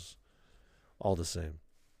Twitch was all the same.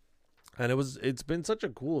 And it's been such a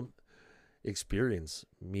cool experience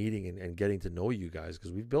meeting and getting to know you guys,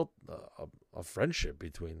 because we've built a friendship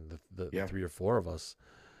between the 3 or 4 of us,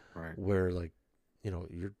 right? Where, like,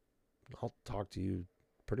 I'll talk to you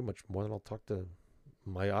pretty much more than I'll talk to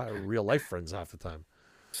my real life friends half the time.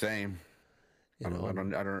 Same. I don't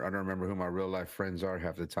remember who my real life friends are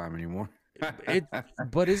half the time anymore.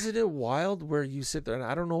 But isn't it wild where you sit there, and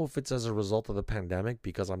I don't know if it's as a result of the pandemic,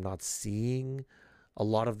 because I'm not seeing a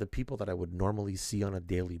lot of the people that I would normally see on a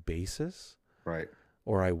daily basis, right?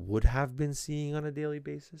 Or I would have been seeing on a daily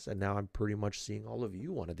basis, and now I'm pretty much seeing all of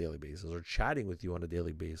you on a daily basis, or chatting with you on a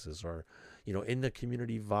daily basis, or in the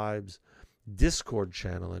Community Vibes Discord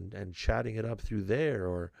channel and chatting it up through there,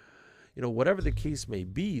 or whatever the case may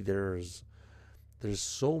be. There's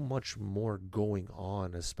so much more going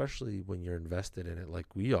on, especially when you're invested in it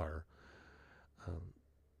like we are,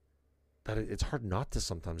 that it's hard not to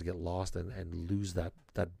sometimes get lost and lose that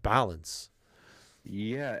balance.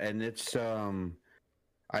 Yeah, and it's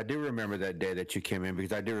I do remember that day that you came in,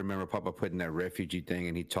 because I do remember Papa putting that refugee thing,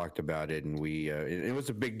 and he talked about it, and we it was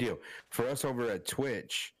a big deal for us over at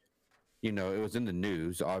Twitch. It was in the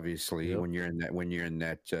news, obviously, when you're in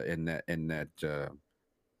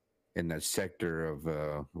that sector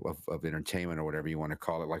of entertainment, or whatever you want to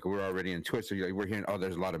call it. Like, we're already in Twitch, so we're hearing, oh,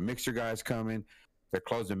 there's a lot of Mixer guys coming. They're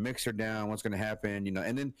closing Mixer down. What's going to happen?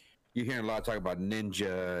 And then you're hearing a lot of talk about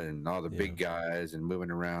Ninja and all the big guys and moving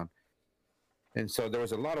around. And so there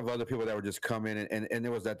was a lot of other people that were just coming, and it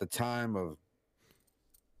was at the time of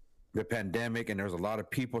the pandemic, and there was a lot of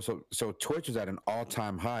people. So Twitch was at an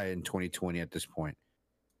all-time high in 2020 at this point.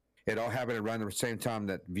 It all happened around the same time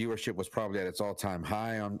that viewership was probably at its all-time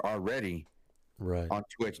high already, right, on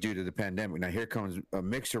Twitch, due to the pandemic. Now here comes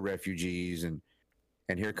Mixer refugees, and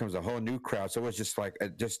here comes a whole new crowd. So it was just like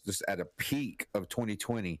just at a peak of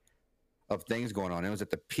 2020 of things going on. It was at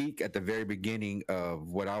the peak, at the very beginning of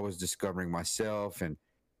what I was discovering myself and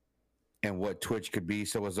what Twitch could be.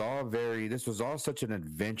 So it was all this was all such an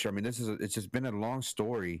adventure. I mean, it's just been a long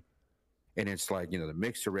story, and it's like, the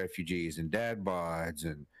Mixer refugees and Dad Bods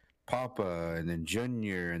and Papa, and then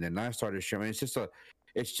Junior, and then I started showing. It's just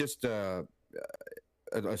a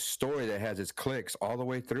story that has its clicks all the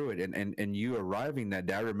way through it, and you arriving that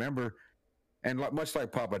day. I remember, and much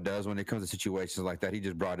like Papa does when it comes to situations like that, he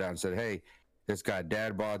just brought out and said, "Hey, this guy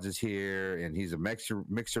Dad Bods is here, and he's a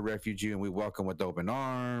Mixer refugee, and we welcome with open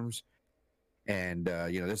arms. And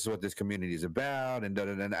this is what this community is about." And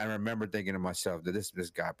I remember thinking to myself that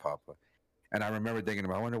this guy Papa. And I remember thinking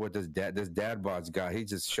about, I wonder what this Dad Bods guy, he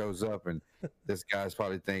just shows up, and this guy's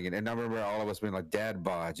probably thinking. And I remember all of us being like, Dad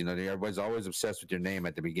Bods, everybody's always obsessed with your name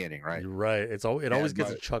at the beginning, right? You're right. It always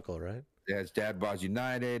gets a chuckle, right? Yeah, it's Dad Bods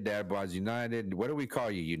United, Dad Bods United. What do we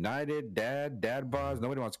call you? United, Dad Bods?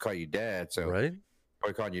 Nobody wants to call you Dad, so right?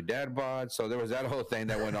 We're calling you Dad Bods. So there was that whole thing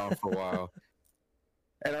that went on for a while.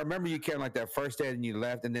 And I remember you came like that first day, and you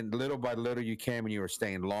left, and then little by little you came, and you were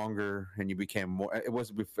staying longer, and you became more. It was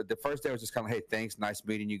the first day was just kind of, hey, thanks, nice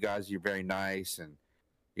meeting you guys. You're very nice, and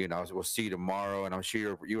we'll see you tomorrow. And I'm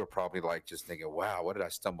sure you were probably like just thinking, wow, what did I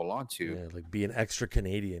stumble onto? Yeah, like being extra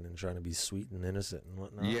Canadian and trying to be sweet and innocent and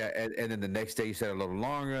whatnot. Yeah, and then the next day you said a little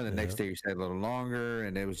longer, and the next day you said a little longer,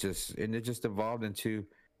 and it just evolved into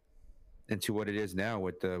what it is now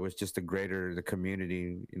with just the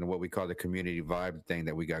community, what we call the community vibe thing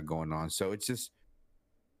that we got going on. So it's just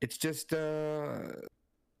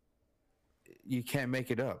you can't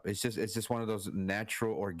make it up. It's just one of those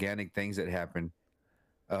natural organic things that happen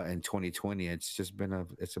in 2020. It's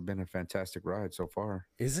been a fantastic ride so far.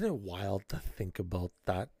 Isn't it wild to think about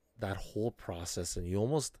that whole process, and it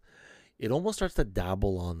almost starts to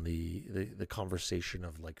dabble on the conversation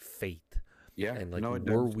of like fate, Yeah, and like no, it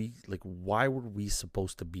were does. we like why were we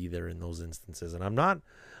supposed to be there in those instances? And I'm not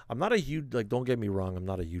a huge, like, don't get me wrong, I'm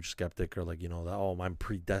not a huge skeptic or like, that, oh, I'm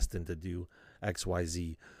predestined to do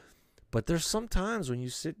XYZ. But there's some times when you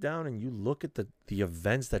sit down and you look at the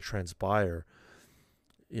events that transpire,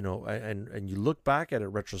 and you look back at it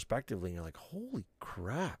retrospectively and you're like, holy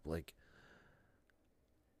crap, like,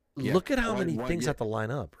 Yeah. look at how many things Yeah. have to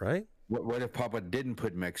line up, right? What if Papa didn't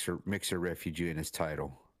put Mixer Refugee in his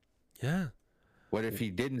title? Yeah. What if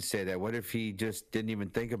he didn't say that? What if he just didn't even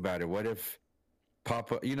think about it? What if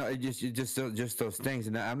Papa, just those things.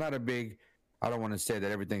 And I'm not a big. I don't want to say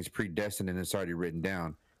that everything's predestined and it's already written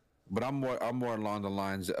down, but I'm more along the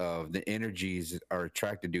lines of the energies are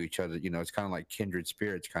attracted to each other. It's kind of like kindred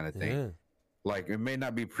spirits kind of thing. Yeah. Like it may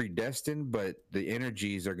not be predestined, but the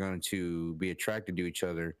energies are going to be attracted to each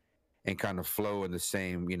other and kind of flow in the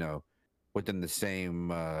same, within the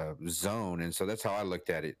same zone. And so that's how I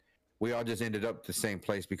looked at it. We all just ended up the same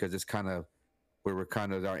place because it's kind of where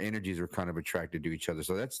our energies were kind of attracted to each other.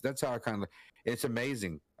 So that's how I kind of. It's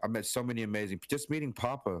amazing. I met so many amazing. Just meeting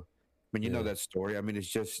Papa. I mean, you know Yeah. that story. I mean, it's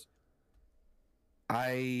just.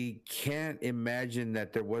 I can't imagine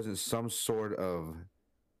that there wasn't some sort of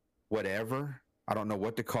whatever. I don't know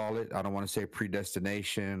what to call it. I don't want to say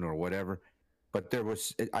predestination or whatever, but there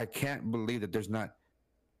was. I can't believe that there's not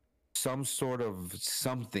some sort of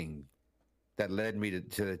something that led me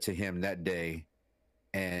to him that day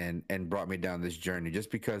and brought me down this journey,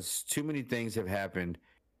 just because too many things have happened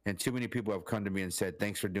and too many people have come to me and said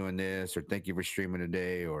thanks for doing this or thank you for streaming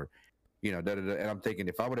today or da, da, da. And I'm thinking,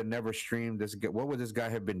 if I would have never streamed this, what would this guy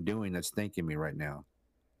have been doing that's thanking me right now?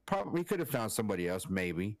 Probably could have found somebody else,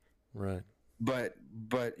 maybe, Right. but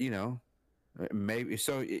maybe.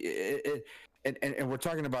 So and we're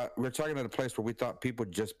talking about a place where we thought people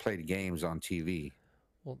just played games on TV.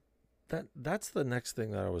 Well, that's the next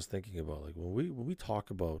thing that I was thinking about. Like when we talk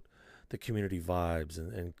about the community vibes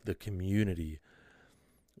and the community,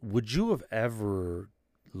 would you have ever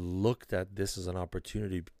looked at this as an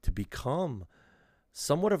opportunity to become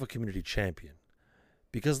somewhat of a community champion?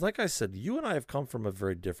 Because like I said, you and I have come from a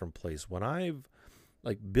very different place. When I've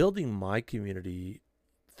like building my community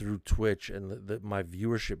through Twitch and my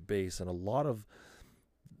viewership base, and a lot of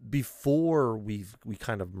before we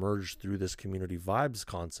kind of merged through this community vibes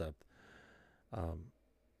concept,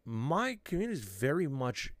 my community is very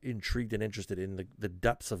much intrigued and interested in the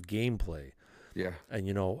depths of gameplay. Yeah. And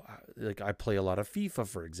like I play a lot of FIFA,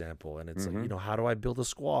 for example, and it's Mhm. like, how do I build a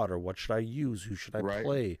squad, or what should I use, who should I Right.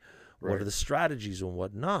 play, what Right. are the strategies and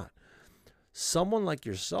whatnot. Someone like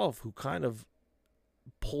yourself who kind of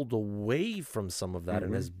pulled away from some of that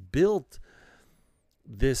and Mhm. has built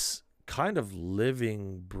this kind of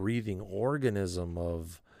living, breathing organism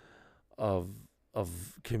of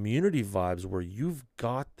community vibes, where you've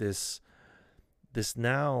got this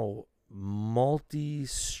now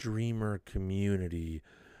multi-streamer community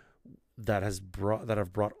that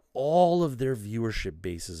have brought all of their viewership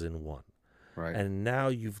bases in one. Right. And now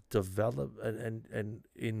you've developed, and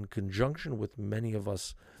in conjunction with many of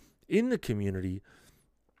us in the community,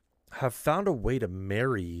 have found a way to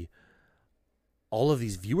marry all of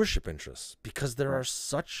these viewership interests, because there's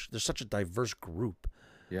such a diverse group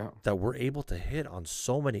Yeah. that we're able to hit on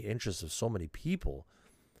so many interests of so many people.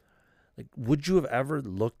 Like, would you have ever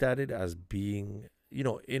looked at it as being,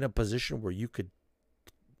 in a position where you could,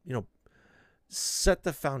 set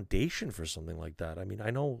the foundation for something like that? I mean, I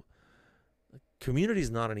know community is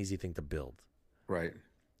not an easy thing to build, Right.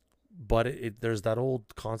 but there's that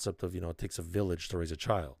old concept of, it takes a village to raise a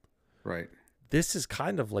child. Right. This is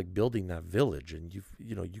kind of like building that village, and you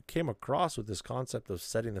came across with this concept of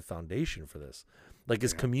setting the foundation for this. Like,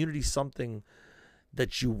 is Yeah. community something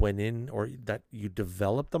that you went in, or that you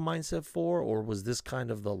developed the mindset for, or was this kind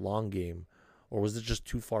of the long game, or was it just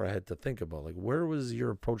too far ahead to think about? Like, where was your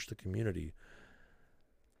approach to community?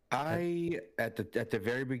 At the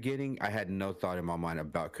very beginning, I had no thought in my mind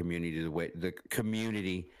about community the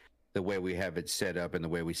way we have it set up and the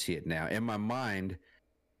way we see it now. In my mind,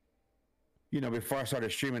 before I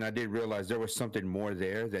started streaming, I did realize there was something more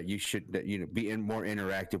there, that you should be more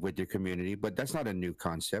interactive with your community. But that's not a new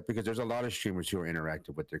concept, because there's a lot of streamers who are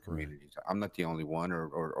interactive with their communities. I'm not the only one,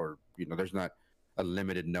 or there's not a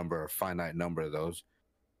limited number or finite number of those.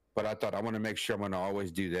 But I thought, I want to make sure I'm going to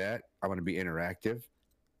always do that. I want to be interactive.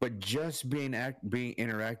 But just being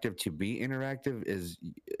interactive to be interactive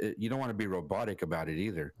you don't want to be robotic about it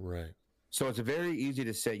either. Right. So it's very easy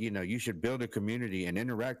to say, you should build a community and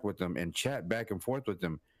interact with them and chat back and forth with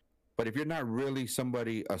them. But if you're not really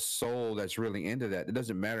a soul that's really into that, it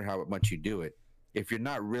doesn't matter how much you do it. If you're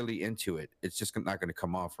not really into it, it's just not going to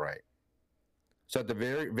come off right. So at the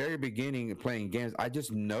very, very beginning of playing games, I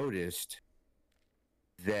just noticed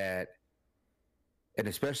that, and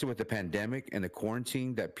especially with the pandemic and the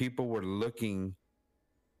quarantine, that people were looking.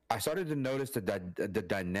 I started to notice the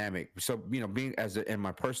dynamic. So being in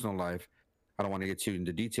my personal life, I don't want to get too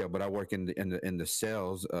into detail, but I work in the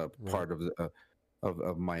sales part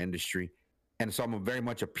of my industry, and so I'm very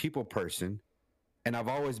much a people person, and I've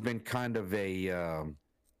always been kind of a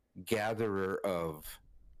gatherer of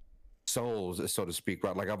souls, so to speak,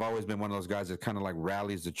 right? Like I've always been one of those guys that kind of like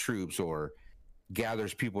rallies the troops or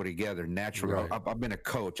gathers people together naturally. Right. I've been a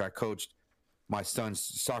coach. I coached my son's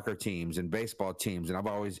soccer teams and baseball teams, and I've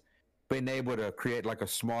always been able to create like a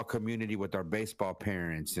small community with our baseball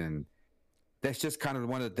parents, and that's just kind of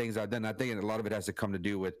one of the things I've done. I think a lot of it has to come to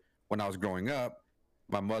do with when I was growing up,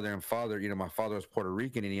 my mother and father, my father was Puerto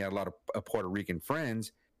Rican and he had a lot of Puerto Rican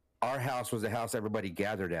friends. Our house was the house everybody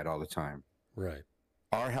gathered at all the time. Right.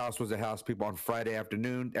 Our house was the house people on Friday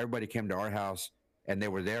afternoon, everybody came to our house and they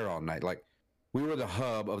were there all night. Like we were the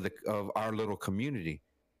hub of our little community.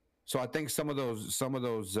 So I think some of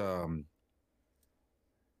those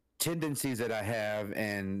tendencies that I have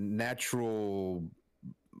and natural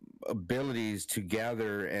abilities to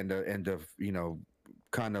gather and to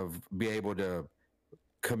kind of be able to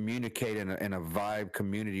communicate in a vibe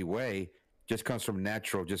community way just comes from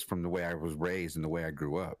natural, just from the way I was raised and the way I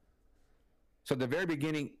grew up. So at the very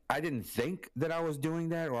beginning, I didn't think that I was doing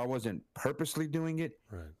that or I wasn't purposely doing it.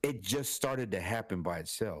 Right. It just started to happen by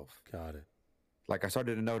itself. Got it. Like I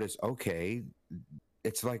started to notice, okay,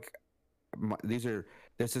 it's like there's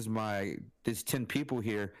 10 people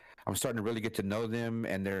here. I'm starting to really get to know them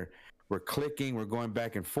and we're clicking, we're going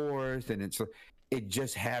back and forth, and it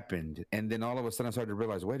just happened. And then all of a sudden I started to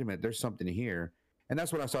realize, wait a minute, there's something here. And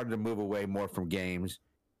that's when I started to move away more from games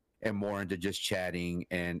and more into just chatting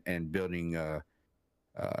and building,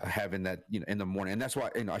 having that, in the morning. And that's why,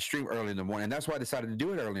 I stream early in the morning. And that's why I decided to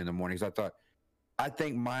do it early in the morning, because I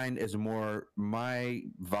think mine is more my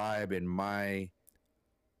vibe and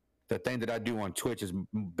the thing that I do on Twitch is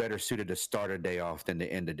better suited to start a day off than to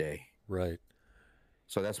end a day. Right.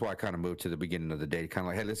 So that's why I kind of moved to the beginning of the day, kind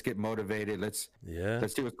of like, hey, let's get motivated. Let's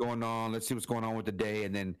see what's going on. Let's see what's going on with the day.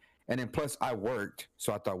 And then plus I worked.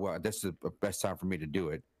 So I thought, well, this is the best time for me to do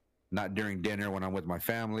it. Not during dinner when I'm with my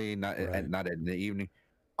family, not in the evening.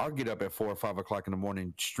 I'll get up at 4 or 5 o'clock in the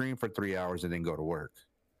morning, stream for 3 hours, and then go to work.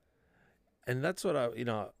 And that's what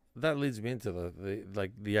that leads me into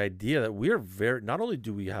the idea that we're not only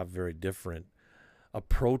do we have very different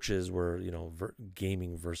approaches where,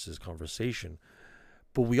 gaming versus conversation,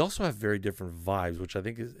 but we also have very different vibes, which I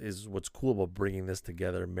think is what's cool about bringing this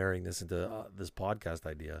together, marrying this into this podcast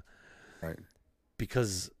idea. Right.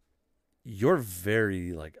 Because you're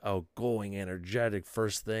very like outgoing, energetic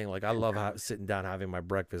first thing. Like I love sitting down, having my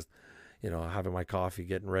breakfast, having my coffee,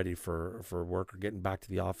 getting ready for work or getting back to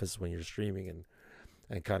the office when you're streaming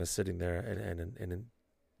and kind of sitting there and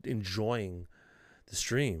enjoying the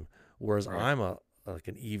stream. Whereas I'm like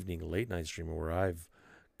an evening late night streamer where I've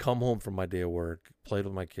come home from my day of work, played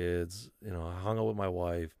with my kids, hung out with my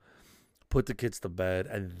wife, put the kids to bed,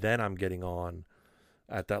 and then I'm getting on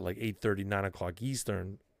at that like 8:30, 9 o'clock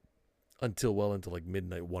Eastern until well into like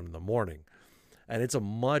midnight, 1 in the morning. And it's a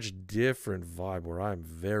much different vibe where I'm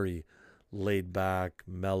very laid back,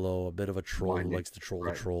 mellow, a bit of a troll who likes to troll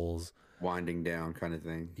the trolls. Winding down kind of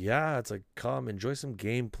thing. Yeah, it's like, come, enjoy some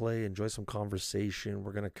gameplay, enjoy some conversation.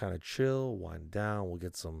 We're going to kind of chill, wind down. We'll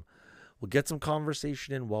get some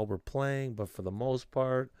conversation in while we're playing, but for the most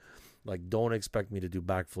part, like, don't expect me to do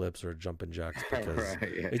backflips or jumping jacks because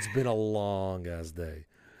it's been a long ass day.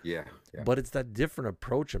 Yeah. But it's that different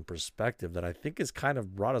approach and perspective that I think has kind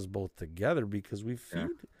of brought us both together because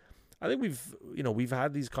I think we've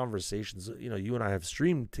had these conversations. You and I have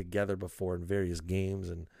streamed together before in various games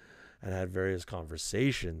and had various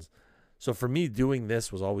conversations. So for me, doing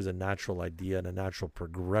this was always a natural idea and a natural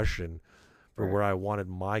progression for where I wanted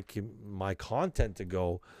my content to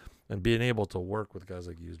go, and being able to work with guys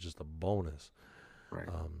like you is just a bonus. Right.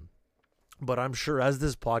 But I'm sure as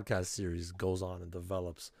this podcast series goes on and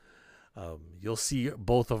develops, you'll see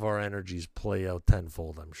both of our energies play out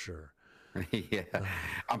tenfold, I'm sure. Yeah.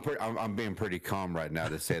 I'm being pretty calm right now,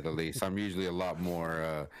 to say the least. I'm usually a lot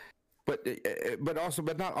more, but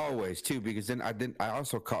not always too, because then I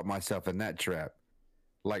also caught myself in that trap.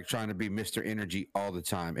 like trying to be Mr. Energy all the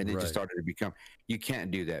time, and it just Right. started to become. You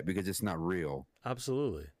can't do that because it's not real.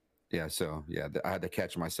 Absolutely. Yeah, so yeah, I had to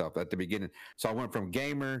catch myself at the beginning. So I went from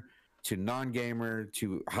gamer to non-gamer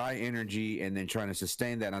to high energy, and then trying to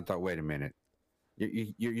sustain that. And I thought, wait a minute,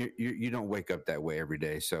 you don't wake up that way every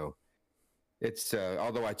day. So it's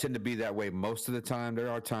although I tend to be that way most of the time, there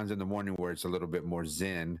are times in the morning where it's a little bit more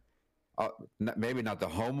zen. Maybe not the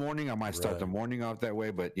whole morning. I might start the Right. morning off that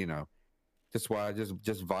way, but that's why I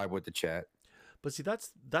just vibe with the chat. But see,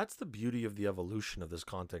 that's the beauty of the evolution of this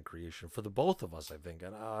content creation for the both of us, I think.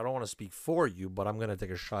 And I don't want to speak for you, but I'm going to take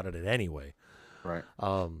a shot at it anyway. Right.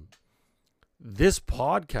 This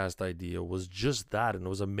podcast idea was just that, and it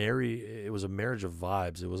was a marriage of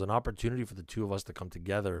vibes. It was an opportunity for the two of us to come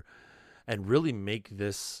together and really make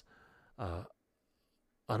this an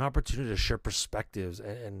opportunity to share perspectives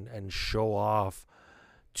and show off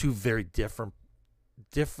two very different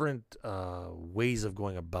ways of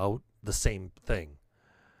going about the same thing.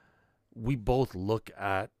 We both look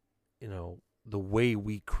at the way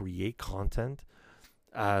we create content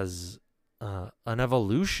as an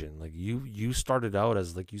evolution. Like you started out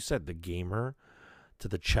as, like you said, the gamer, to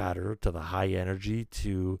the chatter, to the high energy,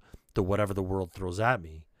 to the whatever the world throws at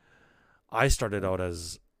me. I started out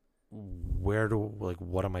as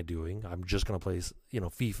what am I doing? I'm just gonna play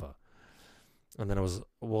FIFA. And then it was,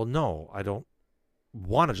 well, no, I don't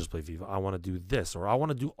want to just play FIFA. I want to do this, or I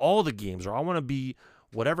want to do all the games, or I want to be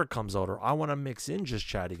whatever comes out, or I want to mix in just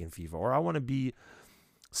chatting in FIFA, or I want to be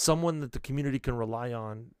someone that the community can rely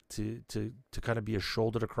on to kind of be a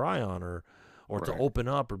shoulder to cry on, or Right. to open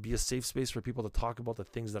up, or be a safe space for people to talk about the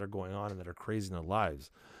things that are going on and that are crazy in their lives.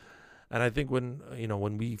 And I think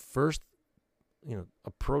when we first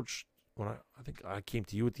approached, I think I came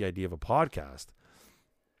to you with the idea of a podcast,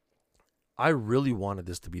 I really wanted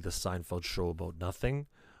this to be the Seinfeld show about nothing,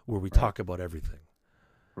 where we Right. talk about everything.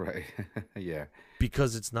 Right. Yeah.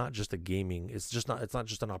 Because it's not just it's not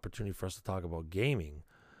just an opportunity for us to talk about gaming,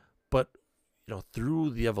 but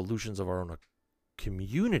through the evolutions of our own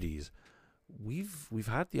communities, we've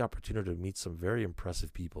had the opportunity to meet some very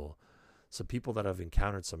impressive people, some people that have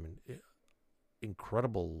encountered some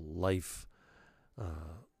incredible life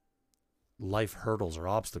hurdles or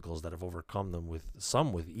obstacles, that have overcome them, with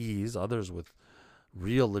some with ease, others with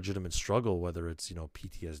real legitimate struggle, whether it's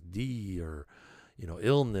PTSD, or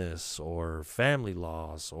illness, or family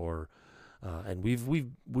loss, or and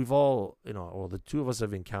we've all the two of us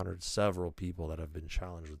have encountered several people that have been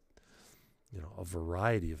challenged with a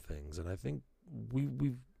variety of things. And I think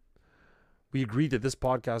we agreed that this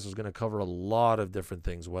podcast was going to cover a lot of different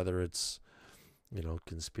things, whether it's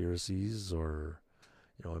conspiracies, or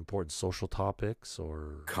important social topics,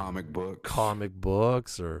 or Comic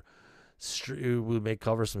books, or we may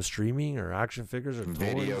cover some streaming, or action figures, or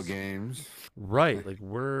video toys. games. Right. Like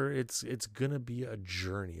it's going to be a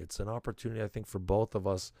journey. It's an opportunity, I think, for both of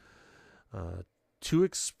us to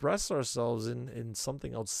express ourselves in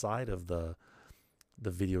something outside of the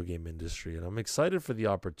video game industry. And I'm excited for the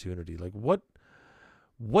opportunity. Like what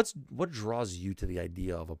draws you to the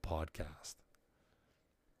idea of a podcast?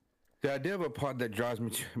 The idea of a pod that draws me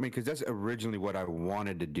to, because that's originally what I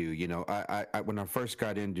wanted to do. I when I first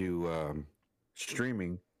got into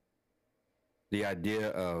streaming, the idea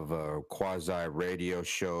of a quasi radio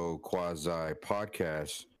show, quasi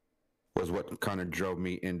podcast, was what kind of drove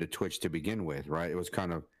me into Twitch to begin with, right? It was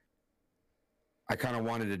I kind of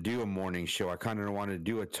wanted to do a morning show. I kind of wanted to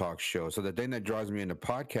do a talk show. So the thing that draws me into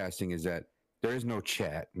podcasting is that there is no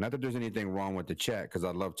chat. Not that there's anything wrong with the chat, because I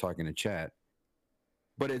love talking to chat.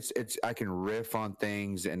 But it's I can riff on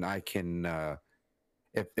things, and I can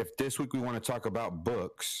if this week we want to talk about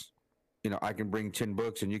books, I can bring 10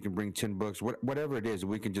 books, and you can bring 10 books, whatever it is,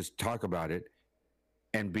 we can just talk about it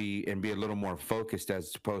and be a little more focused,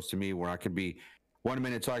 as opposed to me, where I can be 1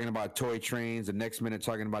 minute talking about toy trains, the next minute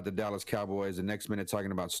talking about the Dallas Cowboys, the next minute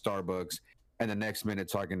talking about Starbucks, and the next minute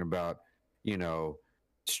talking about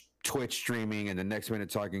Twitch streaming, and the next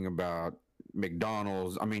minute talking about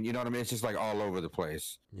McDonald's. I mean, you know what I mean? It's just like all over the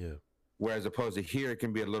place. Yeah. Whereas opposed to here, it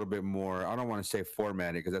can be a little bit more, I don't want to say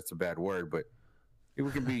formatted, because that's a bad word, but it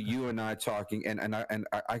can be you and I talking, and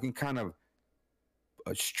I can kind of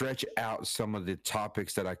stretch out some of the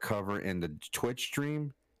topics that I cover in the Twitch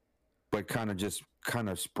stream, but kind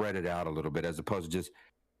of spread it out a little bit, as opposed to just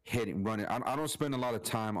running. I don't spend a lot of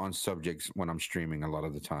time on subjects when I'm streaming a lot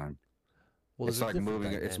of the time. Well, It's like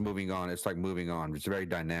moving. It's moving on. It's like moving on. It's very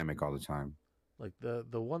dynamic all the time. Like the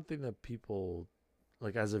one thing that people,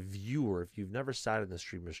 like, as a viewer, if you've never sat in the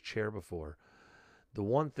streamer's chair before, the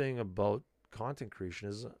one thing about content creation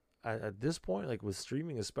is, at this point, like with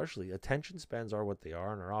streaming especially, attention spans are what they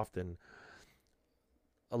are, and are often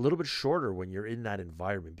a little bit shorter when you're in that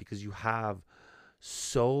environment because you have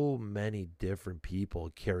so many different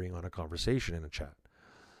people carrying on a conversation in a chat.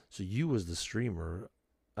 So you as the streamer,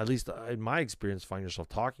 at least in my experience, find yourself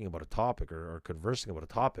talking about a topic or conversing about a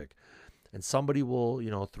topic, and somebody will,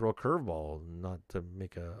 throw a curveball, not to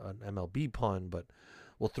make an MLB pun, but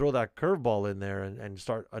will throw that curveball in there and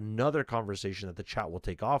start another conversation that the chat will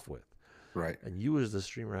take off with. Right. And you as the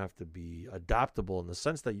streamer have to be adaptable in the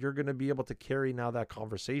sense that you're going to be able to carry now that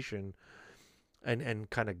conversation and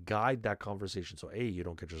kind of guide that conversation. So A, you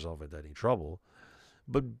don't get yourself into any trouble,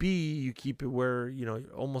 but B, you keep it where,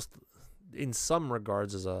 almost in some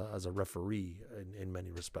regards as a referee in many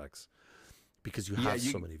respects, because you have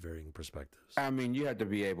so many varying perspectives. I mean, you have to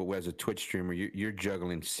be able, as a Twitch streamer, you're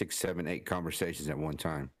juggling 6, 7, 8 conversations at one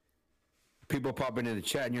time. People popping in the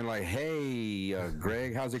chat and you're like, hey,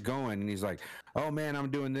 Greg, how's it going? And he's like, oh man, I'm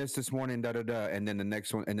doing this morning, da da da. And then the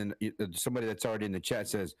next one, and then somebody that's already in the chat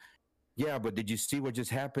says, yeah, but did you see what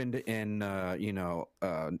just happened in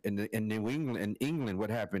New England? In England, what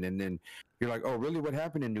happened? And then you're like, oh, really? What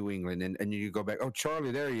happened in New England? And you go back, oh,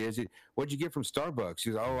 Charlie, there he is. What'd you get from Starbucks?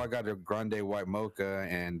 He's like, oh, I got a grande white mocha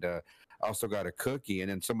and also got a cookie.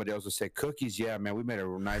 And then somebody else will say, cookies? Yeah, man, we made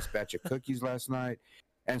a nice batch of cookies last night.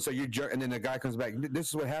 And so and then the guy comes back, this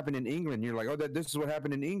is what happened in England. You're like, oh, this is what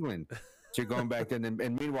happened in England. So you're going back then.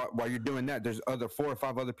 And meanwhile, while you're doing that, there's 4 or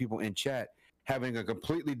 5 other people in chat having a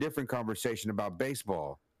completely different conversation about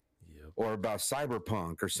baseball or about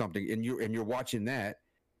cyberpunk or something. And you're watching that.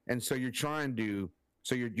 And so you're trying to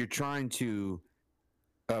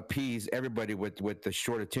appease everybody with the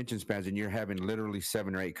short attention spans. And you're having literally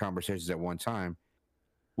 7 or 8 conversations at one time,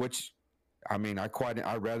 which, I mean, I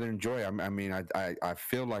rather enjoy. I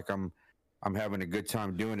feel like I'm having a good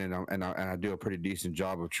time doing it, and I do a pretty decent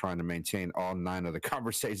job of trying to maintain all 9 of the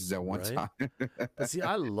conversations at one time. See,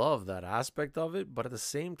 I love that aspect of it, but at the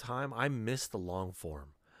same time, I miss the long form.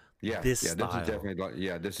 This is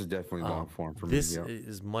definitely long form for me. This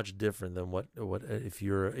is much different than what if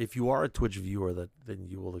you are a Twitch viewer then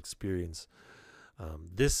you will experience.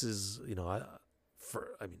 This is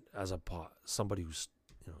as somebody who's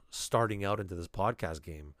starting out into this podcast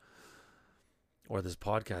game or this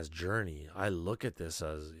podcast journey, I look at this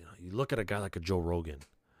as, you look at a guy like a Joe Rogan,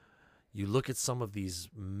 you look at some of these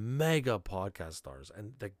mega podcast stars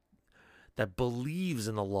and that believes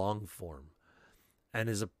in the long form and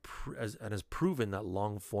has proven that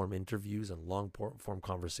long form interviews and long form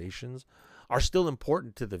conversations are still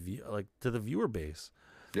important to the viewer base.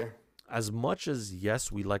 Yeah. As much as,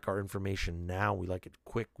 yes, we like our information now, we like it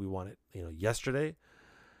quick, we want it, yesterday.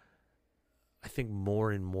 I think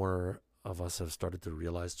more and more of us have started to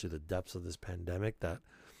realize through the depths of this pandemic that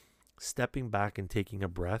stepping back and taking a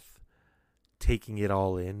breath, taking it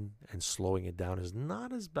all in and slowing it down is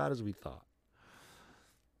not as bad as we thought.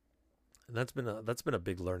 And that's been a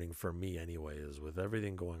big learning for me anyway, is with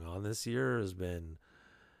everything going on this year has been,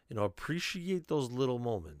 appreciate those little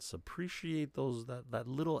moments, appreciate that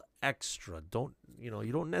little extra.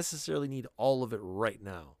 You don't necessarily need all of it right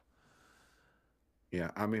now.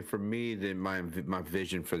 Yeah, I mean, for me, then my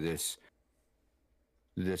vision for this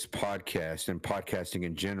podcast and podcasting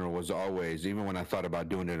in general was always, even when I thought about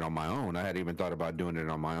doing it on my own, I had even thought about doing it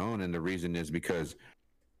on my own. And the reason is because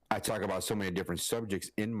I talk about so many different subjects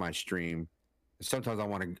in my stream. Sometimes I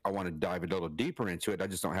want to dive a little deeper into it. I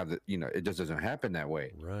just don't have it just doesn't happen that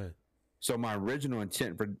way. Right. So my original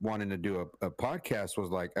intent for wanting to do a podcast was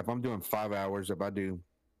like, if I'm doing 5 hours,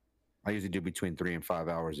 I usually do between 3 and 5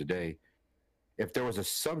 hours a day. If there was a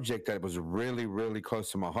subject that was really, really close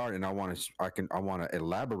to my heart and I want to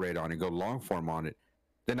elaborate on it, go long form on it,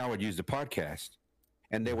 then I would use the podcast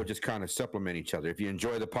and they would just kind of supplement each other. If you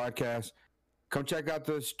enjoy the podcast, come check out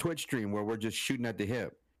this Twitch stream where we're just shooting at the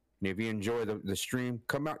hip. And if you enjoy the stream,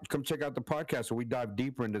 come check out the podcast where we dive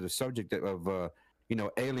deeper into the subject of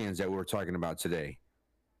aliens that we were talking about today.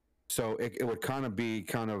 So it would kind of be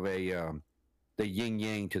the yin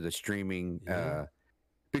yang to the streaming. Yeah.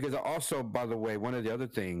 Because also, by the way, one of the other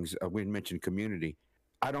things we mentioned community.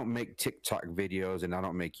 I don't make TikTok videos and I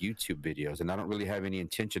don't make YouTube videos, and I don't really have any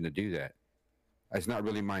intention to do that. It's not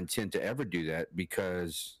really my intent to ever do that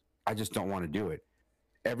because I just don't want to do it.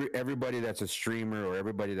 Everybody that's a streamer or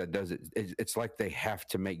everybody that does it, it's like they have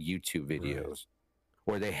to make YouTube videos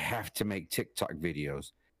or they have to make TikTok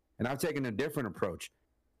videos. And I've taken a different approach.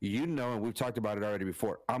 And we've talked about it already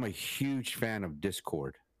before. I'm a huge fan of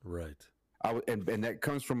Discord. Right. And that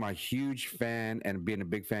comes from my huge fan and being a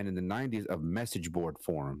big fan in the 90s of message board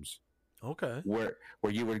forums. Okay. Where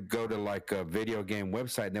you would go to like a video game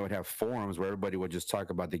website and they would have forums where everybody would just talk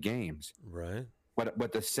about the games. Right.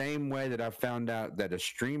 But the same way that I found out that a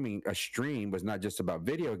stream was not just about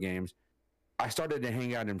video games, I started to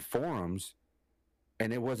hang out in forums,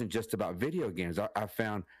 and it wasn't just about video games. I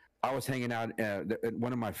found I was hanging out at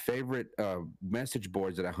one of my favorite message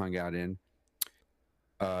boards that I hung out in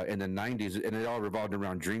the 90s, and it all revolved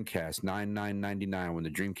around Dreamcast, 9999 when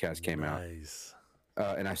the Dreamcast came out. Nice.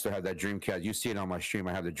 And I still have that Dreamcast. You see it on my stream.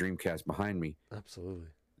 I have the Dreamcast behind me. Absolutely.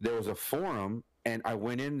 There was a forum, and I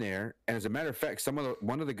went in there. And as a matter of fact,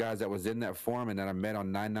 one of the guys that was in that forum and that I met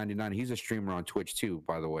on 999, he's a streamer on Twitch too,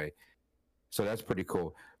 by the way. So that's pretty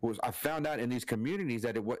cool. I found out in these communities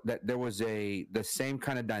that there was the same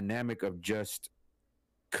kind of dynamic of just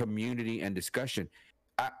community and discussion.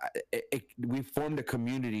 We formed a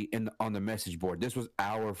community on the message board. This was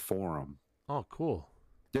our forum. Oh, cool.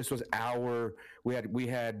 This was we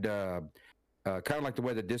had kind of like the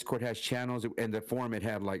way the Discord has channels, and the forum it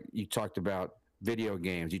had, like, you talked about video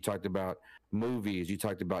games, you talked about movies, you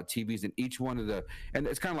talked about TVs, and each one of and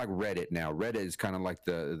it's kind of like Reddit now. Reddit is kind of like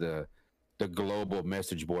the global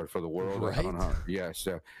message board for the world. Right. I don't know. Yeah.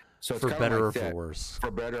 So it's for kind better of like or that. for worse.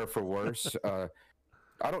 For better or for worse.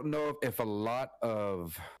 I don't know if a lot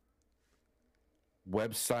of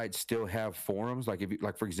websites still have forums.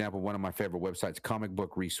 Like for example, one of my favorite websites, Comic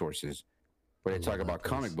Book Resources, where they talk about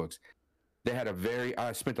comic books. They had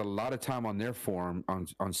I spent a lot of time on their forum, on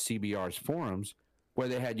CBR's forums, where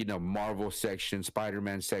they had, Marvel section,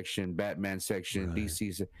 Spider-Man section, Batman section, Right.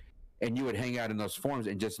 DC, and you would hang out in those forums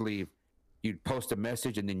and just leave. You'd post a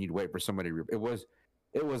message and then you'd wait for somebody to.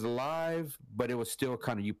 It was live, but it was still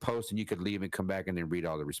kind of, you post and you could leave and come back and then read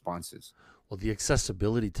all the responses. Well, the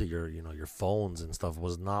accessibility to your phones and stuff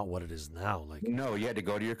was not what it is now. Like, no, you had to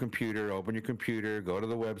go to your computer, open your computer, go to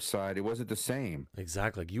the website. It wasn't the same.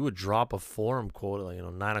 Exactly. Like, you would drop a forum quote at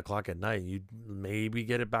 9:00 at night. You'd maybe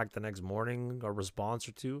get it back the next morning, a response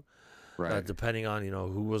or two, Right? depending on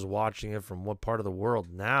who was watching it from what part of the world.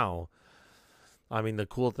 Now, I mean, the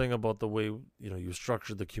cool thing about the way you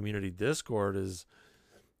structured the community Discord is,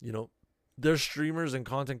 there's streamers and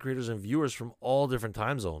content creators and viewers from all different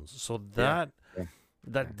time zones. So that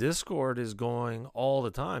Discord is going all the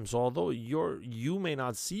time. So although you may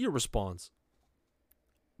not see the response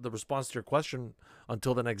to your question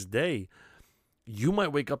until the next day, you might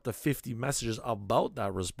wake up to 50 messages about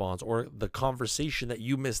that response or the conversation that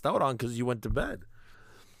you missed out on because you went to bed.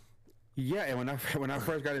 Yeah, and when I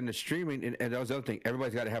first got into streaming, and that was the other thing,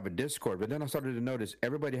 everybody's got to have a Discord. But then I started to notice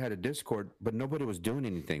everybody had a Discord, but nobody was doing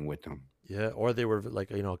anything with them. Yeah, or they were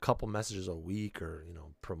like a couple messages a week, or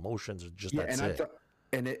promotions, or just that's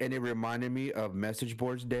and it. It reminded me of message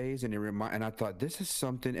boards days, and I thought this is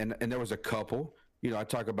something. And there was a couple. I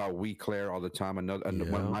talk about We Claire all the time. One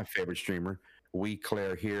of my favorite streamer, We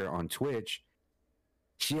Claire, here on Twitch.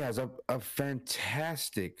 She has a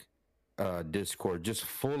fantastic Discord, just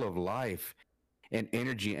full of life and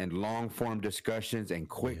energy and long form discussions and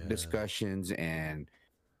quick discussions, and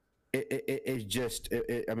it's just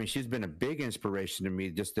I mean, she's been a big inspiration to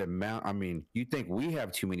me. Just the amount, I mean, you think we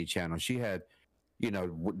have too many channels? She had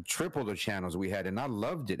triple the channels we had, and I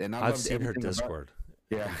loved it. And I've seen her Discord.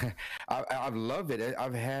 I've loved it.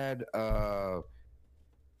 I've had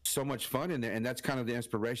so much fun in there, and that's kind of the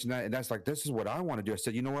inspiration. And that's like, this is what I want to do. I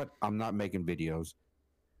said, you know what, I'm not making videos.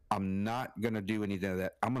 I'm not going to do anything of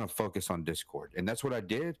that. I'm going to focus on Discord. And that's what I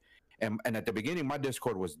did. And at the beginning, my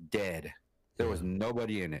Discord was dead. There was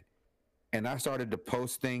nobody in it. And I started to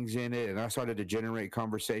post things in it, and I started to generate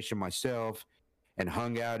conversation myself and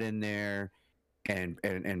hung out in there and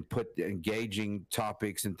put engaging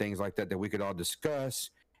topics and things like that we could all discuss.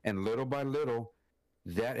 And little by little,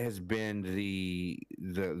 that has been the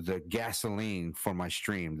gasoline for my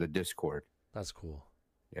stream, the Discord. That's cool.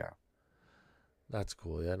 Yeah. That's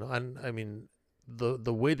cool. Yeah, and I mean,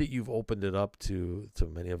 the way that you've opened it up to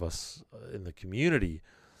many of us in the community,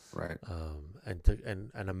 right?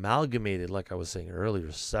 And amalgamated, like I was saying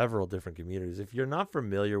earlier, several different communities. If you're not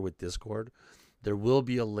familiar with Discord, there will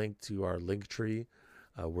be a link to our link tree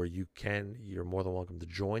where you're more than welcome to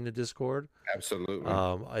join the Discord. Absolutely.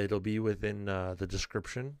 It'll be within the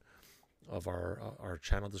description of our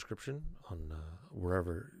channel description on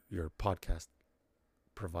wherever your podcast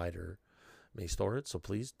provider may store it. So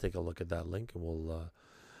please take a look at that link, and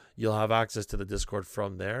you'll have access to the Discord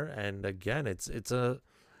from there. And again, it's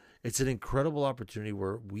an incredible opportunity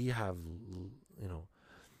where we have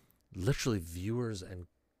literally viewers and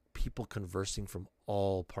people conversing from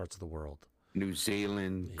all parts of the world. New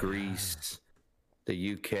Zealand, Greece,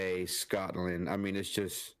 the UK, Scotland. I mean, it's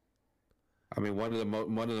just, I mean, one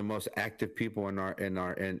of the most active people in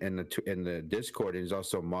the Discord is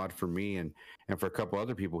also mod for me and for a couple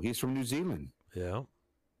other people. He's from New Zealand. Yeah.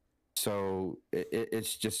 So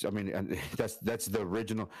it's just, I mean, and that's the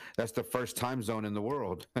original, that's the first time zone in the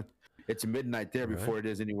world. It's midnight there Right. before it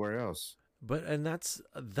is anywhere else. But and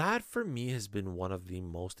that for me has been one of the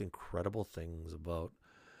most incredible things about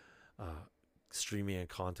uh, streaming and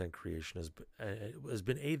content creation has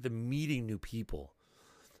been the meeting new people,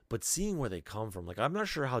 but seeing where they come from. Like I'm not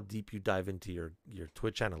sure how deep you dive into your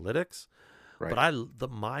Twitch analytics, but Right.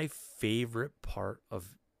 my favorite part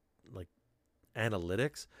of like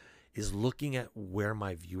analytics is looking at where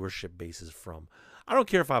my viewership base is from. I don't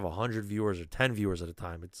care if I have 100 viewers or 10 viewers at a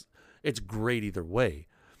time. It's great either way.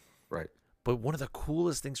 Right. But one of the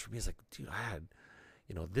coolest things for me is like, dude, I had,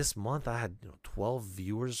 this month I had 12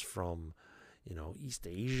 viewers from, East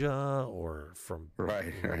Asia or from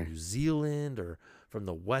Right. Right. New Zealand or from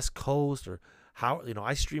the West Coast or how,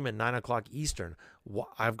 I stream at 9 o'clock Eastern.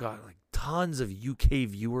 I've got like tons of UK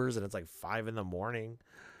viewers and it's like 5 a.m.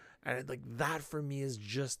 And like that for me is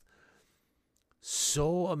just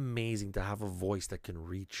so amazing to have a voice that can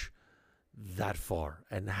reach that far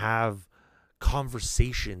and have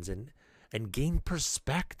conversations and gain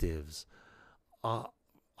perspectives on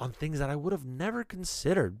things that I would have never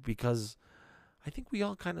considered because I think we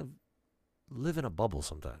all kind of live in a bubble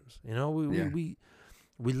sometimes. Yeah.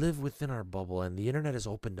 We live within our bubble, and the internet has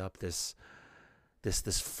opened up this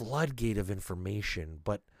floodgate of information,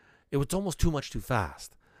 but it's almost too much too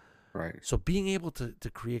fast. Right. So being able to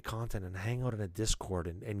create content and hang out in a Discord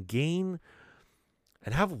and gain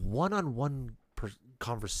and have one-on-one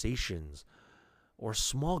conversations or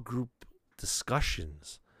small group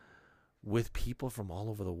discussions with people from all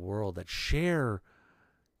over the world that share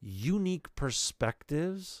unique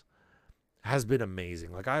perspectives has been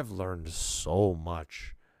amazing. Like I've learned so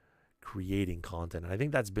much creating content. And I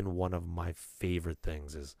think that's been one of my favorite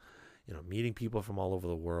things is, meeting people from all over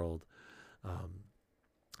the world,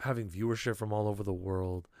 having viewership from all over the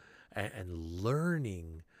world and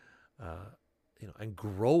learning, and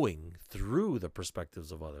growing through the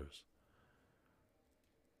perspectives of others.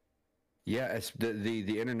 Yeah, it's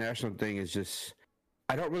the international thing is just,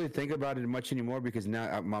 I don't really think about it much anymore because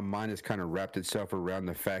now my mind has kind of wrapped itself around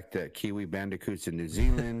the fact that Kiwi Bandicoot's in New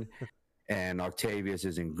Zealand and Octavius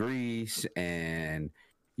is in Greece and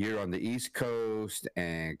you're on the East Coast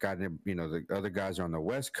and the other guys are on the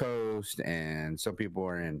West Coast and some people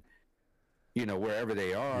are in, wherever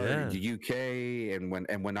they are, Yeah. the UK. And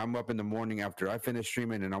when I'm up in the morning after I finish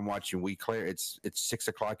streaming and I'm watching We Clear, it's 6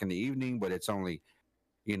 o'clock in the evening, but it's only,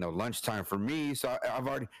 lunchtime for me. So I've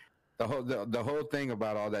already, the whole thing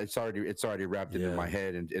about all that, it's already wrapped into my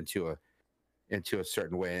head and into a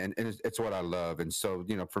certain way, and it's what I love. And so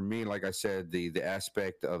for me, like I said, the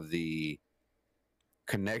aspect of the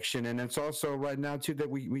connection, and it's also right now too that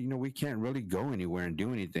we can't really go anywhere and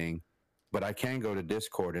do anything, but I can go to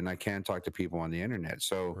Discord and I can talk to people on the internet.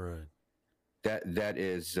 So Right. that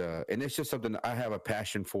is and it's just something that I have a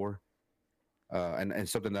passion for, and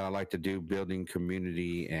something that I like to do, building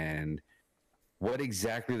community. And what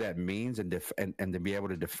exactly that means and to be able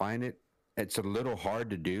to define it, it's a little hard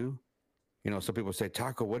to do. Some people say,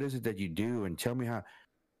 Taco, what is it that you do? And tell me how.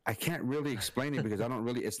 I can't really explain it because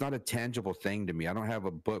it's not a tangible thing to me. I don't have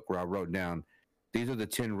a book where I wrote down, these are the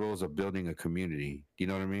 10 rules of building a community. Do you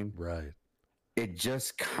know what I mean? Right. It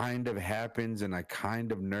just kind of happens and I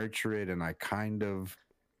kind of nurture it and I kind of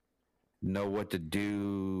know what to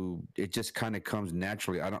do. It just kind of comes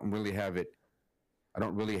naturally. I don't really have it.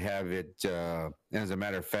 And as a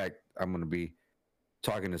matter of fact, I'm going to be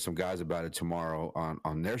talking to some guys about it tomorrow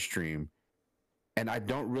on their stream. And I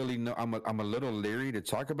don't really know. I'm a little leery to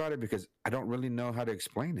talk about it because I don't really know how to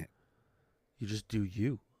explain it. You just do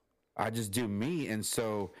you. I just do me. And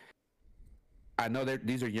so I know that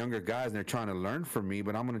these are younger guys and they're trying to learn from me,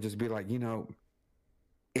 but I'm going to just be like,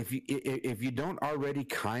 if you don't already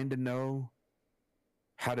kind of know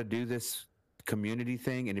how to do this community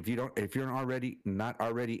thing, and if you're not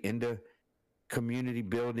already into community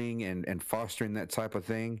building and fostering that type of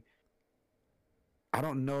thing, I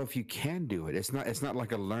don't know if you can do it. It's not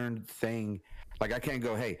like a learned thing. Like I can't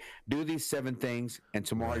go, hey, do these 7 things and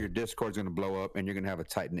tomorrow your Discord's going to blow up and you're going to have a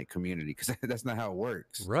tight-knit community, because that's not how it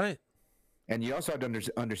works. Right. And you also have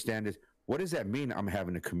to understand is, what does that mean? I'm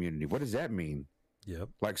having a community. What does that mean? Yep.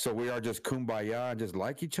 Like, so we are just kumbaya and just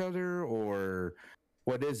like each other, or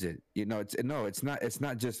what is it? It's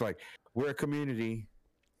not just like we're a community.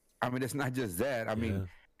 I mean, it's not just that. I mean,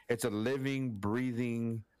 it's a living,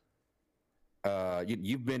 breathing.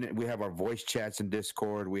 We have our voice chats in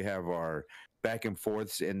Discord. We have our back and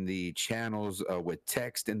forths in the channels with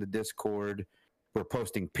text in the Discord. We're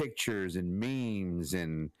posting pictures and memes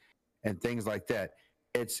and things like that.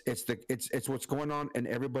 it's what's going on in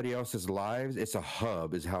everybody else's lives. It's a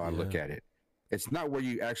hub, is how I look Yeah. at it. It's not where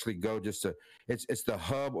you actually go just to. It's the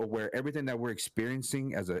hub of where everything that we're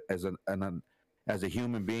experiencing as a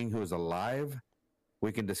human being who is alive,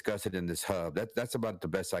 we can discuss it in this hub. That's about the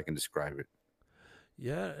best I can describe it.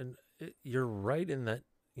 Yeah, and you're right in that,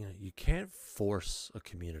 you can't force a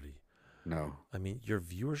community. No. I mean, your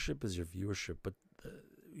viewership is your viewership, but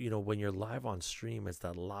when you're live on stream, it's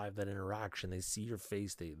that interaction. They see your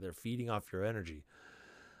face, they're feeding off your energy.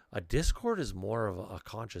 A Discord is more of a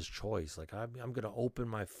conscious choice. Like I'm gonna open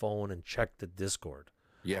my phone and check the Discord.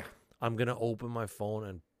 Yeah. I'm gonna open my phone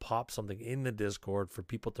and pop something in the Discord for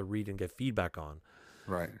people to read and get feedback on.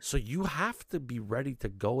 Right. So you have to be ready to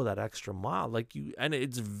go that extra mile, and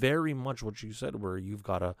it's very much what you said, where you've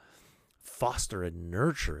got to foster and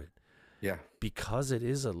nurture it. Yeah. Because it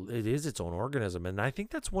is its own organism, and I think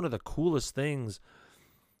that's one of the coolest things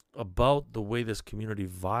about the way this community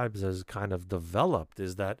vibes has kind of developed,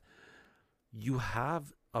 is that you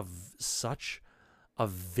have such a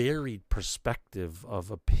varied perspective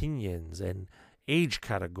of opinions and age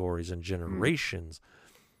categories and generations.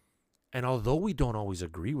 And although we don't always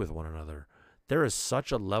agree with one another, there is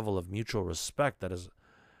such a level of mutual respect that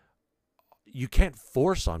you can't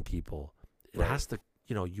force on people. It Right. has to,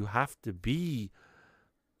 you have to be,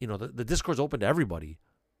 the Discord's open to everybody,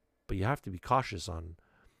 but you have to be cautious on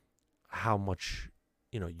how much,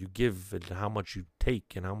 you give and how much you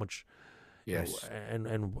take and how much, Yes. and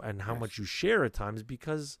how Yes. much you share at times,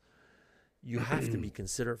 because you have to be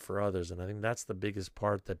considerate for others. And I think that's the biggest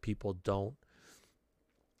part that people don't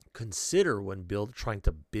consider when trying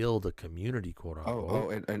to build a community, quote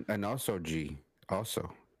unquote. And also,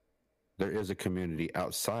 also, there is a community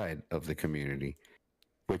outside of the community,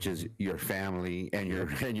 which is your family and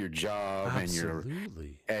your job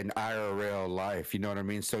Absolutely. and IRL life. You know what I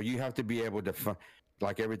mean? So you have to be able to,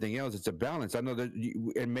 like everything else, it's a balance. I know that,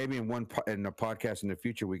 and maybe in a podcast in the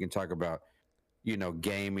future we can talk about,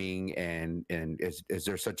 gaming and is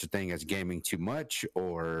there such a thing as gaming too much,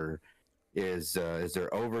 or is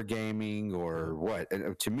there over gaming or what?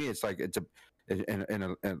 And to me, it's like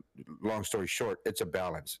and long story short, it's a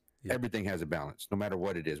balance. Yeah. Everything has a balance, no matter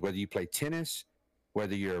what it is. Whether you play tennis,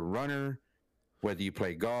 whether you're a runner, whether you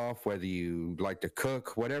play golf, whether you like to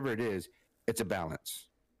cook, whatever it is, it's a balance.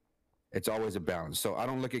 It's always a balance. So I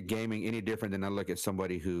don't look at gaming any different than I look at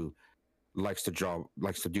somebody who likes to draw,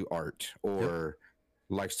 likes to do art, or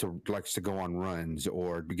likes to go on runs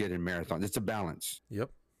or to get in marathons. It's a balance.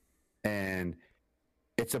 Yep. And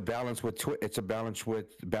it's a balance with it's a balance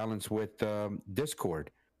with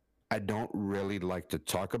Discord. I don't really like to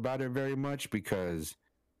talk about it very much because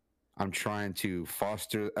I'm trying to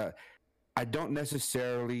foster. I don't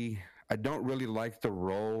really like the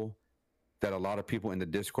role that a lot of people in the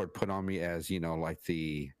Discord put on me as, like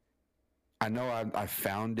I know I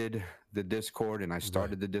founded the Discord and I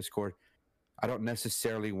started the Discord. I don't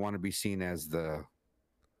necessarily want to be seen as the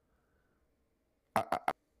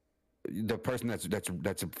person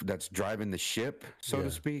that's driving the ship, so to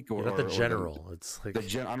speak, or not the general. It's like I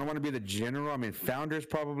don't want to be the general. I mean, founder is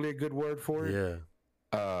probably a good word for it.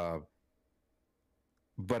 Yeah.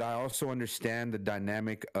 But I also understand the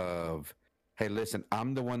dynamic of, hey, listen,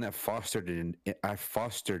 I'm the one that fostered it. I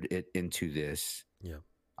fostered it into this. Yeah.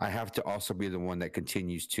 I have to also be the one that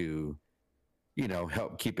continues to,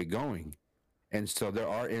 help keep it going. And so there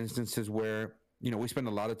are instances where, we spend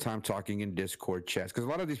a lot of time talking in Discord chats because a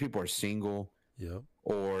lot of these people are single. Yeah.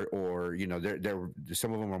 Or they're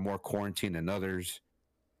some of them are more quarantined than others.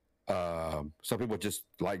 Some people just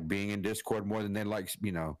like being in Discord more than they like,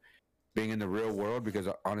 being in the real world, because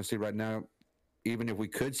honestly, right now, even if we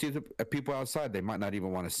could see the people outside, they might not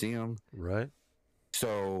even want to see them. Right.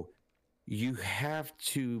 So you have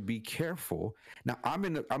to be careful. Now, I'm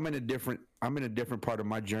in a different part of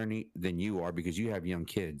my journey than you are, because you have young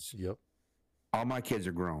kids. Yep. All my kids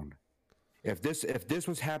are grown. If this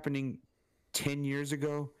was happening 10 years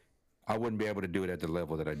ago, I wouldn't be able to do it at the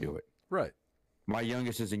level that I do it. Right. My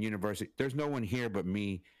youngest is in university. There's no one here but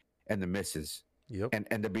me and the missus. Yep.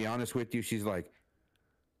 And to be honest with you, she's like,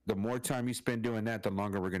 the more time you spend doing that, the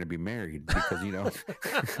longer we're going to be married, because,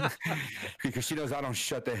 because she knows I don't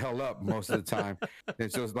shut the hell up most of the time.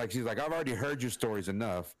 And so it's like, she's like, I've already heard your stories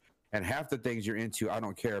enough, and half the things you're into, I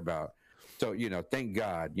don't care about. So, thank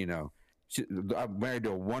God, I'm married to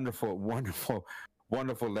a wonderful, wonderful,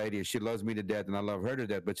 wonderful lady, and she loves me to death, and I love her to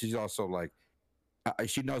death. But she's also like,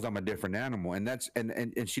 she knows I'm a different animal, and that's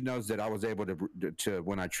and she knows that I was able to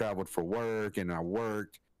when I traveled for work and I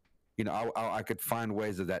worked, I could find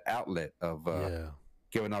ways of that outlet of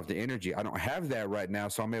giving off the energy. I don't have that right now,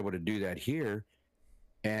 so I'm able to do that here.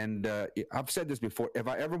 And I've said this before. If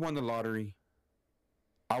I ever won the lottery,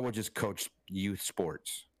 I would just coach youth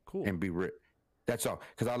sports Cool. and be that's all.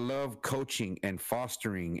 Because I love coaching and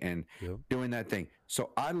fostering and Yep. doing that thing.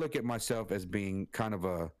 So I look at myself as being kind of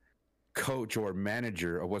a coach or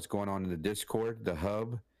manager of what's going on in the Discord, the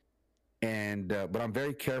hub. And but I'm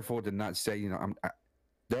very careful to not say,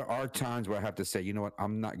 there are times where I have to say, you know what,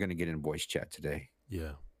 I'm not going to get in voice chat today.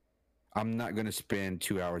 Yeah. I'm not going to spend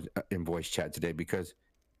 2 hours in voice chat today, because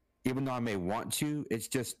even though I may want to, it's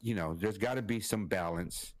just, there's got to be some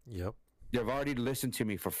balance. Yep. They've already listened to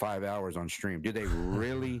me for 5 hours on stream. Do they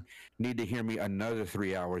really need to hear me another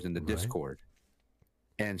 3 hours in the Discord?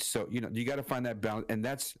 And so, you got to find that balance. And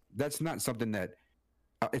that's not something that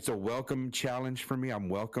it's a welcome challenge for me. I'm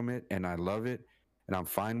welcome it and I love it and I'm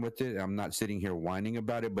fine with it. I'm not sitting here whining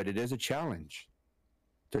about it, but it is a challenge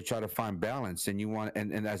to try to find balance. And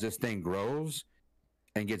and as this thing grows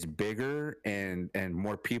and gets bigger and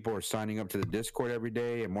more people are signing up to the Discord every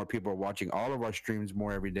day and more people are watching all of our streams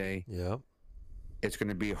more every day. Yep. It's going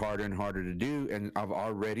to be harder and harder to do. And I've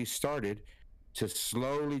already started to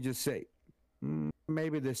slowly just say,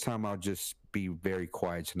 maybe this time I'll just be very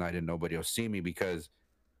quiet tonight and nobody will see me, because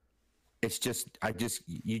it's just,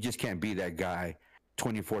 you just can't be that guy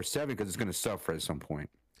 24/7, because it's going to suffer at some point.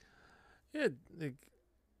 Yeah.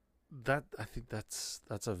 I think that's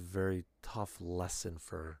a very tough lesson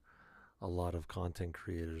for a lot of content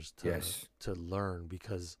creators to learn,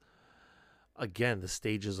 because again, the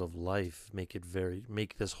stages of life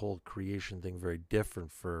make this whole creation thing very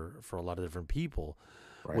different for a lot of different people.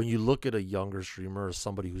 Right. When you look at a younger streamer or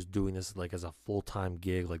somebody who's doing this like as a full-time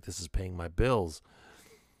gig, like this is paying my bills,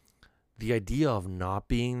 the idea of not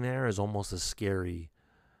being there is almost as scary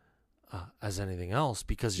as anything else,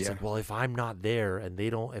 because it's like, well, if I'm not there and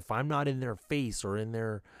if I'm not in their face or in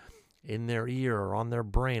their ear or on their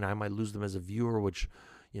brain, I might lose them as a viewer, which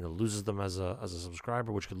loses them as a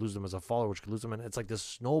subscriber, which could lose them as a follower, which could lose them. And it's like this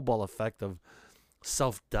snowball effect of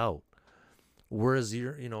self-doubt. Whereas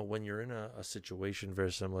when you're in a situation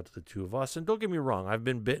very similar to the two of us, and don't get me wrong, I've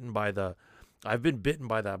been bitten by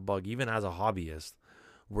that bug, even as a hobbyist,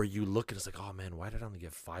 where you look and it's like, oh man, why did I only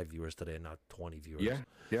get 5 viewers today and not 20 viewers?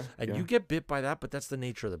 Yeah. And you get bit by that, but that's the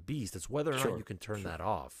nature of the beast. It's whether or not you can turn that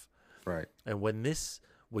off. Right. And when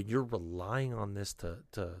you're relying on this to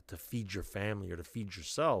feed your family or to feed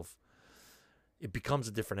yourself, it becomes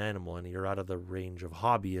a different animal, and you're out of the range of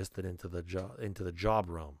hobbyist and into the job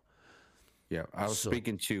realm. Yeah, I was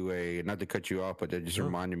speaking to not to cut you off, but that just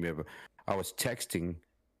reminded me of I was texting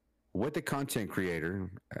with a content creator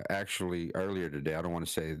actually earlier today. I don't want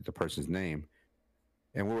to say the person's name.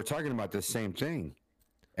 And we were talking about the same thing.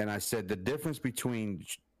 And I said, the difference between,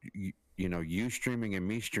 you streaming and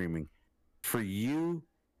me streaming, for you,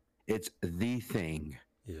 it's the thing.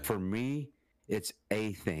 Yeah. For me, it's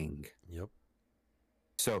a thing. Yep.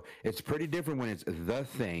 So it's pretty different when it's the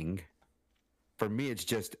thing. For me, it's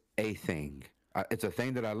just a thing. It's a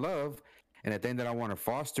thing that I love and a thing that I want to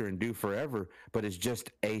foster and do forever, but it's just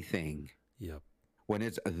a thing. Yep. When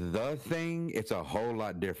it's the thing, it's a whole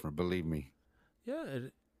lot different, believe me. Yeah,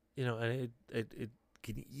 and it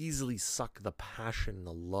can easily suck the passion and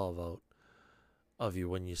the love out of you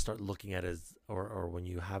when you start looking at it as, or when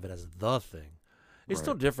you have it as the thing. It's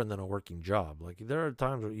no different than a working job. Like, there are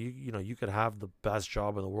times where you could have the best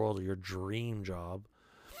job in the world or your dream job,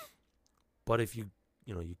 but if you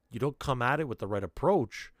don't come at it with the right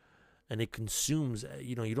approach, and it consumes,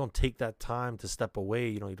 you don't take that time to step away,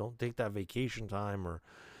 you don't take that vacation time, or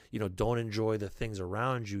don't enjoy the things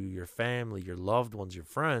around you, your family, your loved ones, your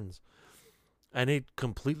friends, and it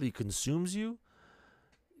completely consumes you,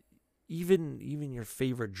 even your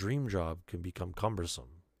favorite dream job can become cumbersome.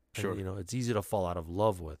 Sure. And, it's easy to fall out of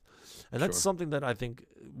love with. And that's something that I think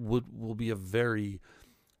will be a very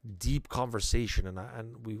deep conversation.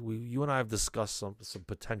 And you and I have discussed some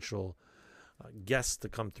potential guests to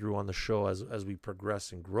come through on the show as we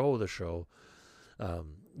progress and grow the show.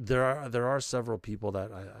 There are several people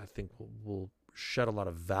that I think will shed a lot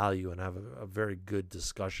of value and have a very good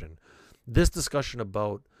discussion. This discussion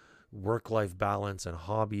about work-life balance and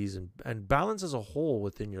hobbies and balance as a whole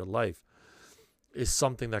within your life is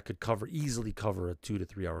something that could easily cover a 2 to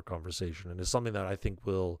 3 hour conversation, and is something that I think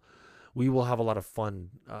we will have a lot of fun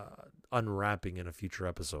unwrapping in a future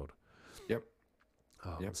episode. Yep.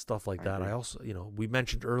 Stuff like that. I also, we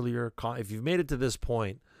mentioned earlier, if you've made it to this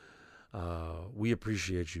point, we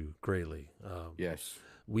appreciate you greatly. Yes.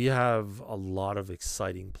 We have a lot of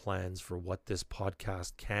exciting plans for what this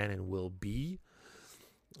podcast can and will be.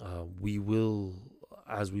 We will,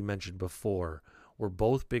 as we mentioned before, we're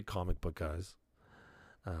both big comic book guys.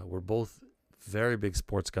 We're both very big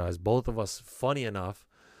sports guys. Both of us, funny enough,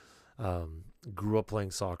 Grew up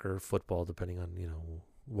playing soccer, football, depending on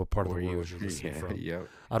what part of the world you're listening from. Yep.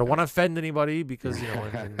 I don't want to offend anybody because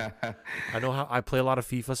and I know how I play a lot of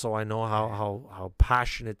FIFA, so I know how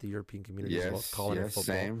passionate the European community is about calling it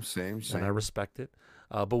football. Same. And I respect it.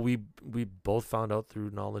 But we both found out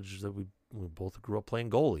through knowledge that we both grew up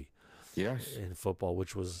playing goalie. Yes. In football,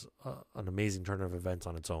 which was an amazing turn of events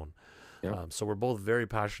on its own. Yep. So we're both very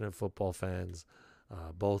passionate football fans,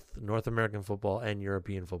 both North American football and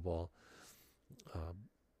European football.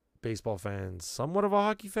 Baseball fans, somewhat of a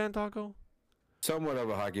hockey fan, Taco? Somewhat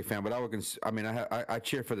of a hockey fan, but I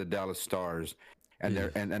cheer for the Dallas Stars, and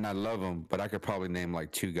and I love them, but I could probably name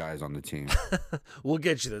like 2 guys on the team. We'll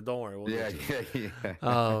get you there. Don't worry. We'll get you there.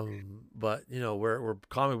 But we're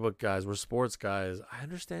comic book guys. We're sports guys. I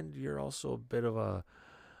understand you're also a bit of a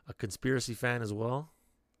conspiracy fan as well.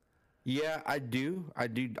 Yeah, I do. I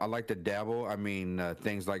like to dabble. I mean,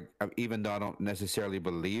 things like, even though I don't necessarily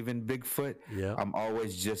believe in Bigfoot, Yeah.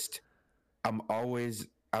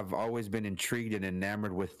 I've always been intrigued and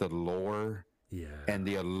enamored with the lore and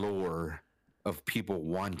the allure of people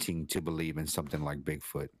wanting to believe in something like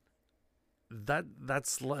Bigfoot.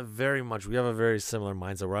 That's very much, we have a very similar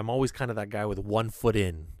mindset where I'm always kind of that guy with one foot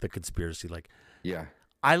in the conspiracy. Like, yeah,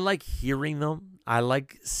 I like hearing them. I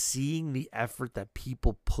like seeing the effort that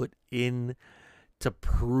people put in to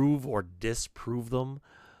prove or disprove them.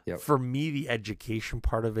 Yep. For me, the education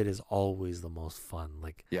part of it is always the most fun.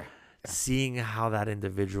 Like, seeing how that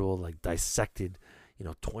individual like dissected,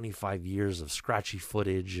 25 years of scratchy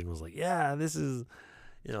footage and was like, yeah, this is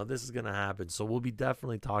going to happen. So we'll be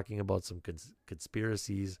definitely talking about some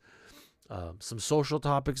conspiracies, some social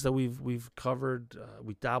topics that we've covered.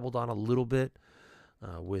 We dabbled on a little bit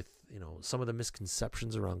with, some of the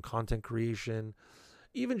misconceptions around content creation,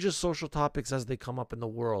 even just social topics as they come up in the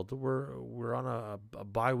world. We're on a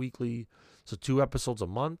bi-weekly, so 2 episodes a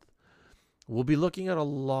month. We'll be looking at a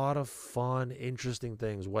lot of fun, interesting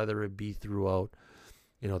things, whether it be throughout,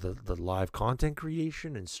 the live content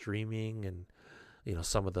creation and streaming and,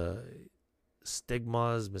 some of the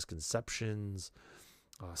stigmas, misconceptions,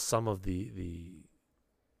 some of the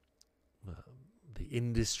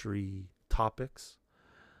industry topics.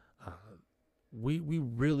 We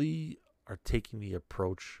really are taking the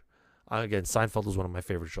approach. Again, Seinfeld is one of my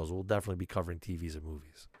favorite shows. We'll definitely be covering TVs and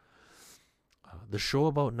movies. The show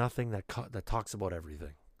about nothing that talks about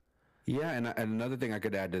everything. Yeah, and another thing I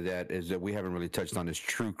could add to that is that we haven't really touched on is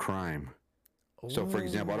true crime. So, for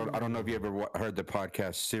example, I don't know if you ever heard the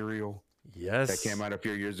podcast Serial. Yes. That came out a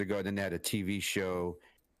few years ago. Then they had a TV show,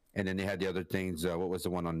 and then they had the other things. What was the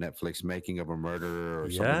one on Netflix, Making of a Murderer or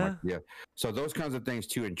something like. So those kinds of things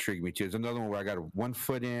too intrigue me too. There's another one where I got 1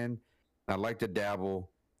 foot in. I like to dabble,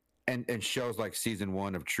 and shows like season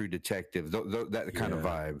 1 of True Detective, that kind of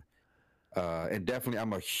vibe. And definitely,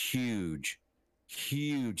 I'm a huge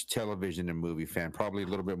television and movie fan. Probably a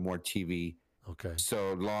little bit more TV. Okay.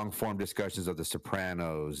 So long form discussions of The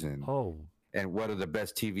Sopranos and what are the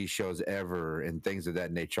best TV shows ever and things of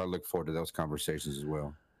that nature. I look forward to those conversations as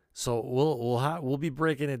well. So we'll be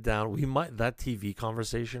breaking it down. We might, that TV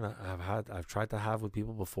conversation I've tried to have with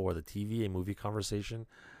people before, the TV and movie conversation.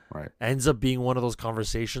 Right. Ends up being one of those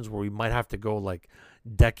conversations where we might have to go like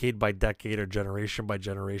decade by decade or generation by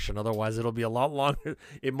generation. Otherwise, it'll be a lot longer.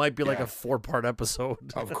 It might be like a 4-part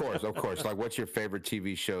episode. Of course. Like, what's your favorite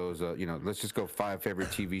TV shows? Let's just go 5 favorite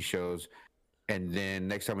TV shows, and then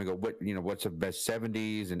next time we go, what's the best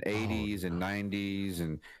 70s and 80s and 90s,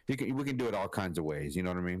 and we can do it all kinds of ways. You know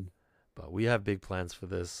what I mean? But we have big plans for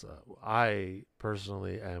this. I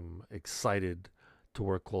personally am excited to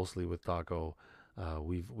work closely with Taco.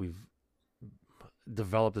 We've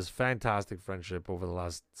developed this fantastic friendship over the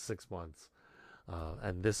last 6 months,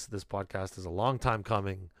 and this podcast is a long time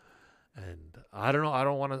coming. And I don't know. I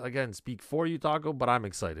don't want to again speak for you, Taco, but I'm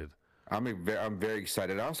excited. I'm very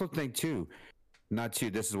excited. I also think too.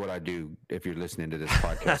 This is what I do. If you're listening to this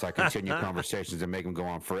podcast, I continue conversations and make them go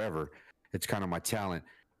on forever. It's kind of my talent.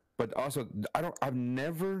 But also, I've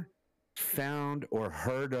never found or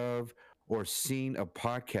heard of or seen a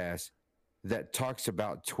podcast that talks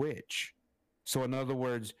about Twitch. So in other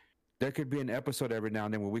words, there could be an episode every now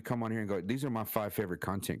and then where we come on here and go, these are my 5 favorite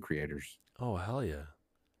content creators. Oh, hell yeah.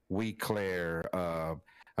 Claire,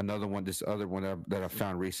 another one, this other one that I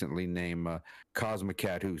found recently named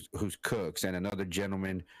Cosmocat, who's cooks, and another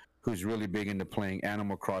gentleman who's really big into playing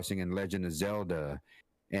Animal Crossing and Legend of Zelda,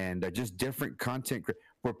 and just different content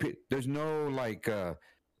where there's no like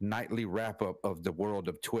nightly wrap up of the world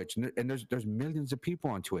of Twitch, and there's millions of people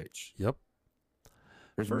on Twitch. Yep.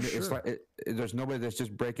 There's nobody that's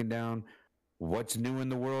just breaking down what's new in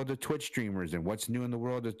the world of Twitch streamers and what's new in the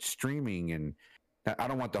world of streaming, and Now, I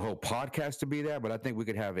don't want the whole podcast to be that, but I think we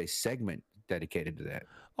could have a segment dedicated to that.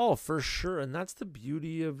 Oh, for sure. And that's the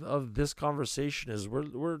beauty of this conversation is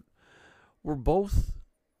we're both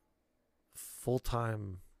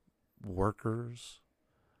full-time workers.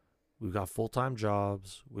 We've got full-time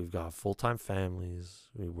jobs. We've got full-time families.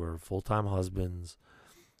 We're full-time husbands.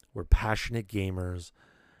 We're passionate gamers.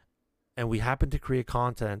 And we happen to create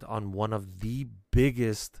content on one of the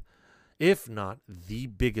biggest, if not the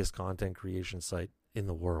biggest content creation site in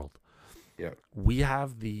the world. Yeah. We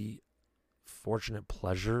have the fortunate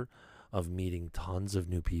pleasure of meeting tons of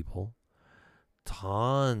new people,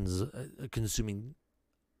 consuming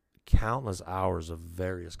countless hours of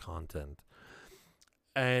various content.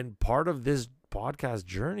 And part of this podcast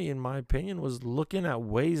journey, in my opinion, was looking at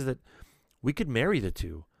ways that we could marry the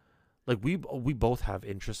two. Like we both have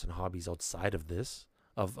interests and hobbies outside of this,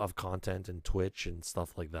 of content and Twitch and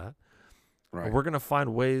stuff like that. Right. We're gonna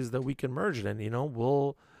find ways that we can merge it, and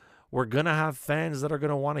we're gonna have fans that are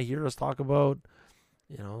gonna want to hear us talk about,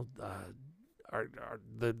 the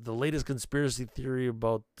latest conspiracy theory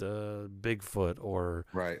about Bigfoot or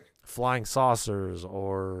Right. flying saucers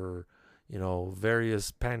or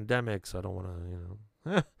various pandemics. I don't want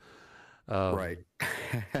to Right.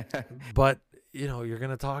 but you're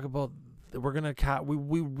gonna talk about. We're gonna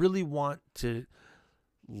we really want to,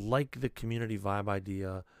 like the community vibe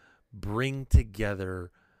idea, bring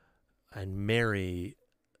together and marry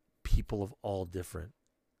people of all different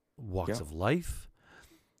walks of life,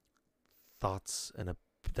 thoughts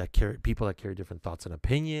people that carry different thoughts and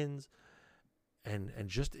opinions, and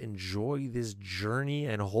just enjoy this journey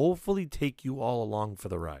and hopefully take you all along for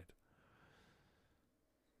the ride.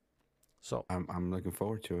 So I'm looking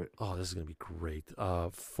forward to it. Oh, this is gonna be great.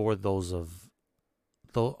 For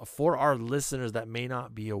our listeners that may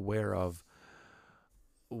not be aware of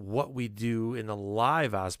what we do in the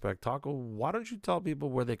live aspect, Taco, why don't you tell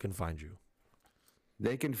people where they can find you?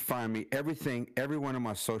 They can find me every one of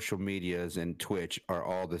my social medias and Twitch are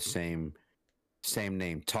all the same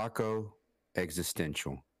name, Taco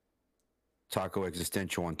Existential. Taco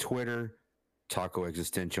Existential on Twitter, Taco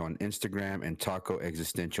Existential on Instagram, and Taco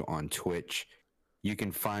Existential on Twitch. You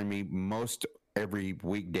can find me most every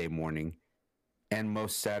weekday morning and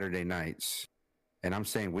most Saturday nights. And I'm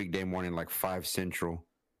saying weekday morning, like 5 Central,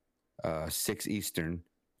 6 Eastern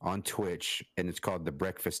on Twitch. And it's called The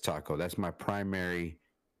Breakfast Taco. That's my primary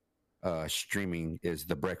streaming, is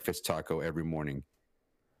The Breakfast Taco every morning.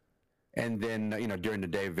 And then, during the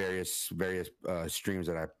day, various streams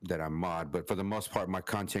that I mod. But for the most part, my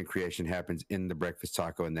content creation happens in The Breakfast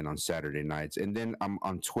Taco and then on Saturday nights. And then I'm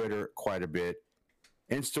on Twitter quite a bit.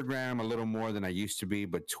 Instagram a little more than I used to be,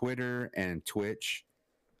 but Twitter and Twitch.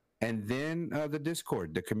 And then the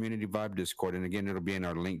Discord, the Community Vibe Discord. And again, it'll be in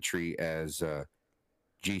our link tree, as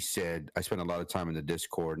G said. I spend a lot of time in the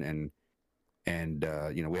Discord, and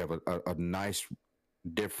we have a nice,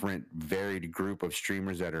 different, varied group of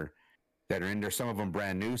streamers that are in there. Some of them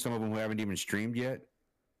brand new, some of them who haven't even streamed yet.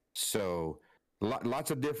 So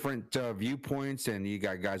lots of different viewpoints, and you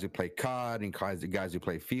got guys who play COD, and guys who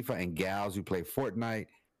play FIFA, and gals who play Fortnite,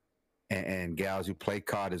 and gals who play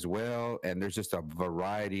COD as well. And there's just a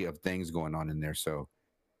variety of things going on in there. So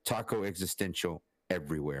Taco Existential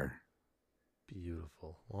everywhere.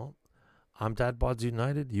 Beautiful. Well, I'm DadBods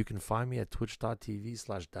United. You can find me at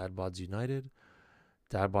twitch.tv/DadBodsUnited.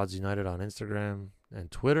 DadBods United on Instagram and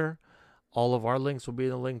Twitter. All of our links will be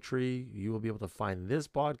in the link tree. You will be able to find this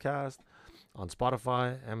podcast on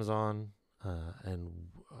Spotify, Amazon, and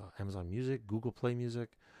Amazon Music, Google Play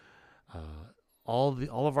Music.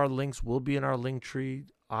 All of our links will be in our link tree.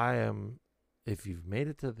 If you've made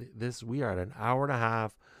it to this, we are at an hour and a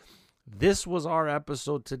half. This was our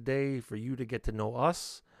episode today for you to get to know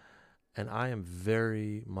us, and I am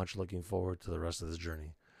very much looking forward to the rest of this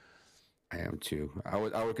journey. I am too. I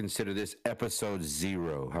would consider this episode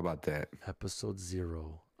 0. How about that? Episode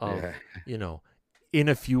 0 of, in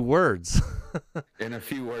a few words. In a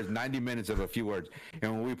few words, 90 minutes of a few words.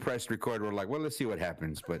 And when we pressed record, we're like, well, let's see what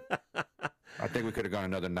happens. But I think we could have gone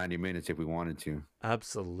another 90 minutes if we wanted to.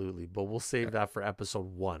 Absolutely. But we'll save that for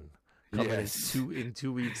episode 1. Coming in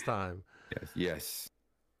 2 weeks' time. Yes.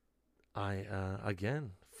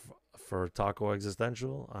 For Taco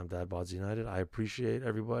Existential, I'm DadBods United. I appreciate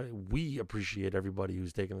everybody. We appreciate everybody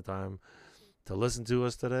who's taken the time to listen to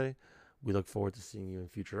us today. We look forward to seeing you in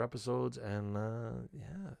future episodes. And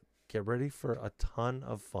get ready for a ton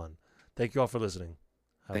of fun. Thank you all for listening.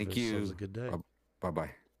 Thank you. Have a good day.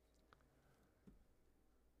 Bye-bye.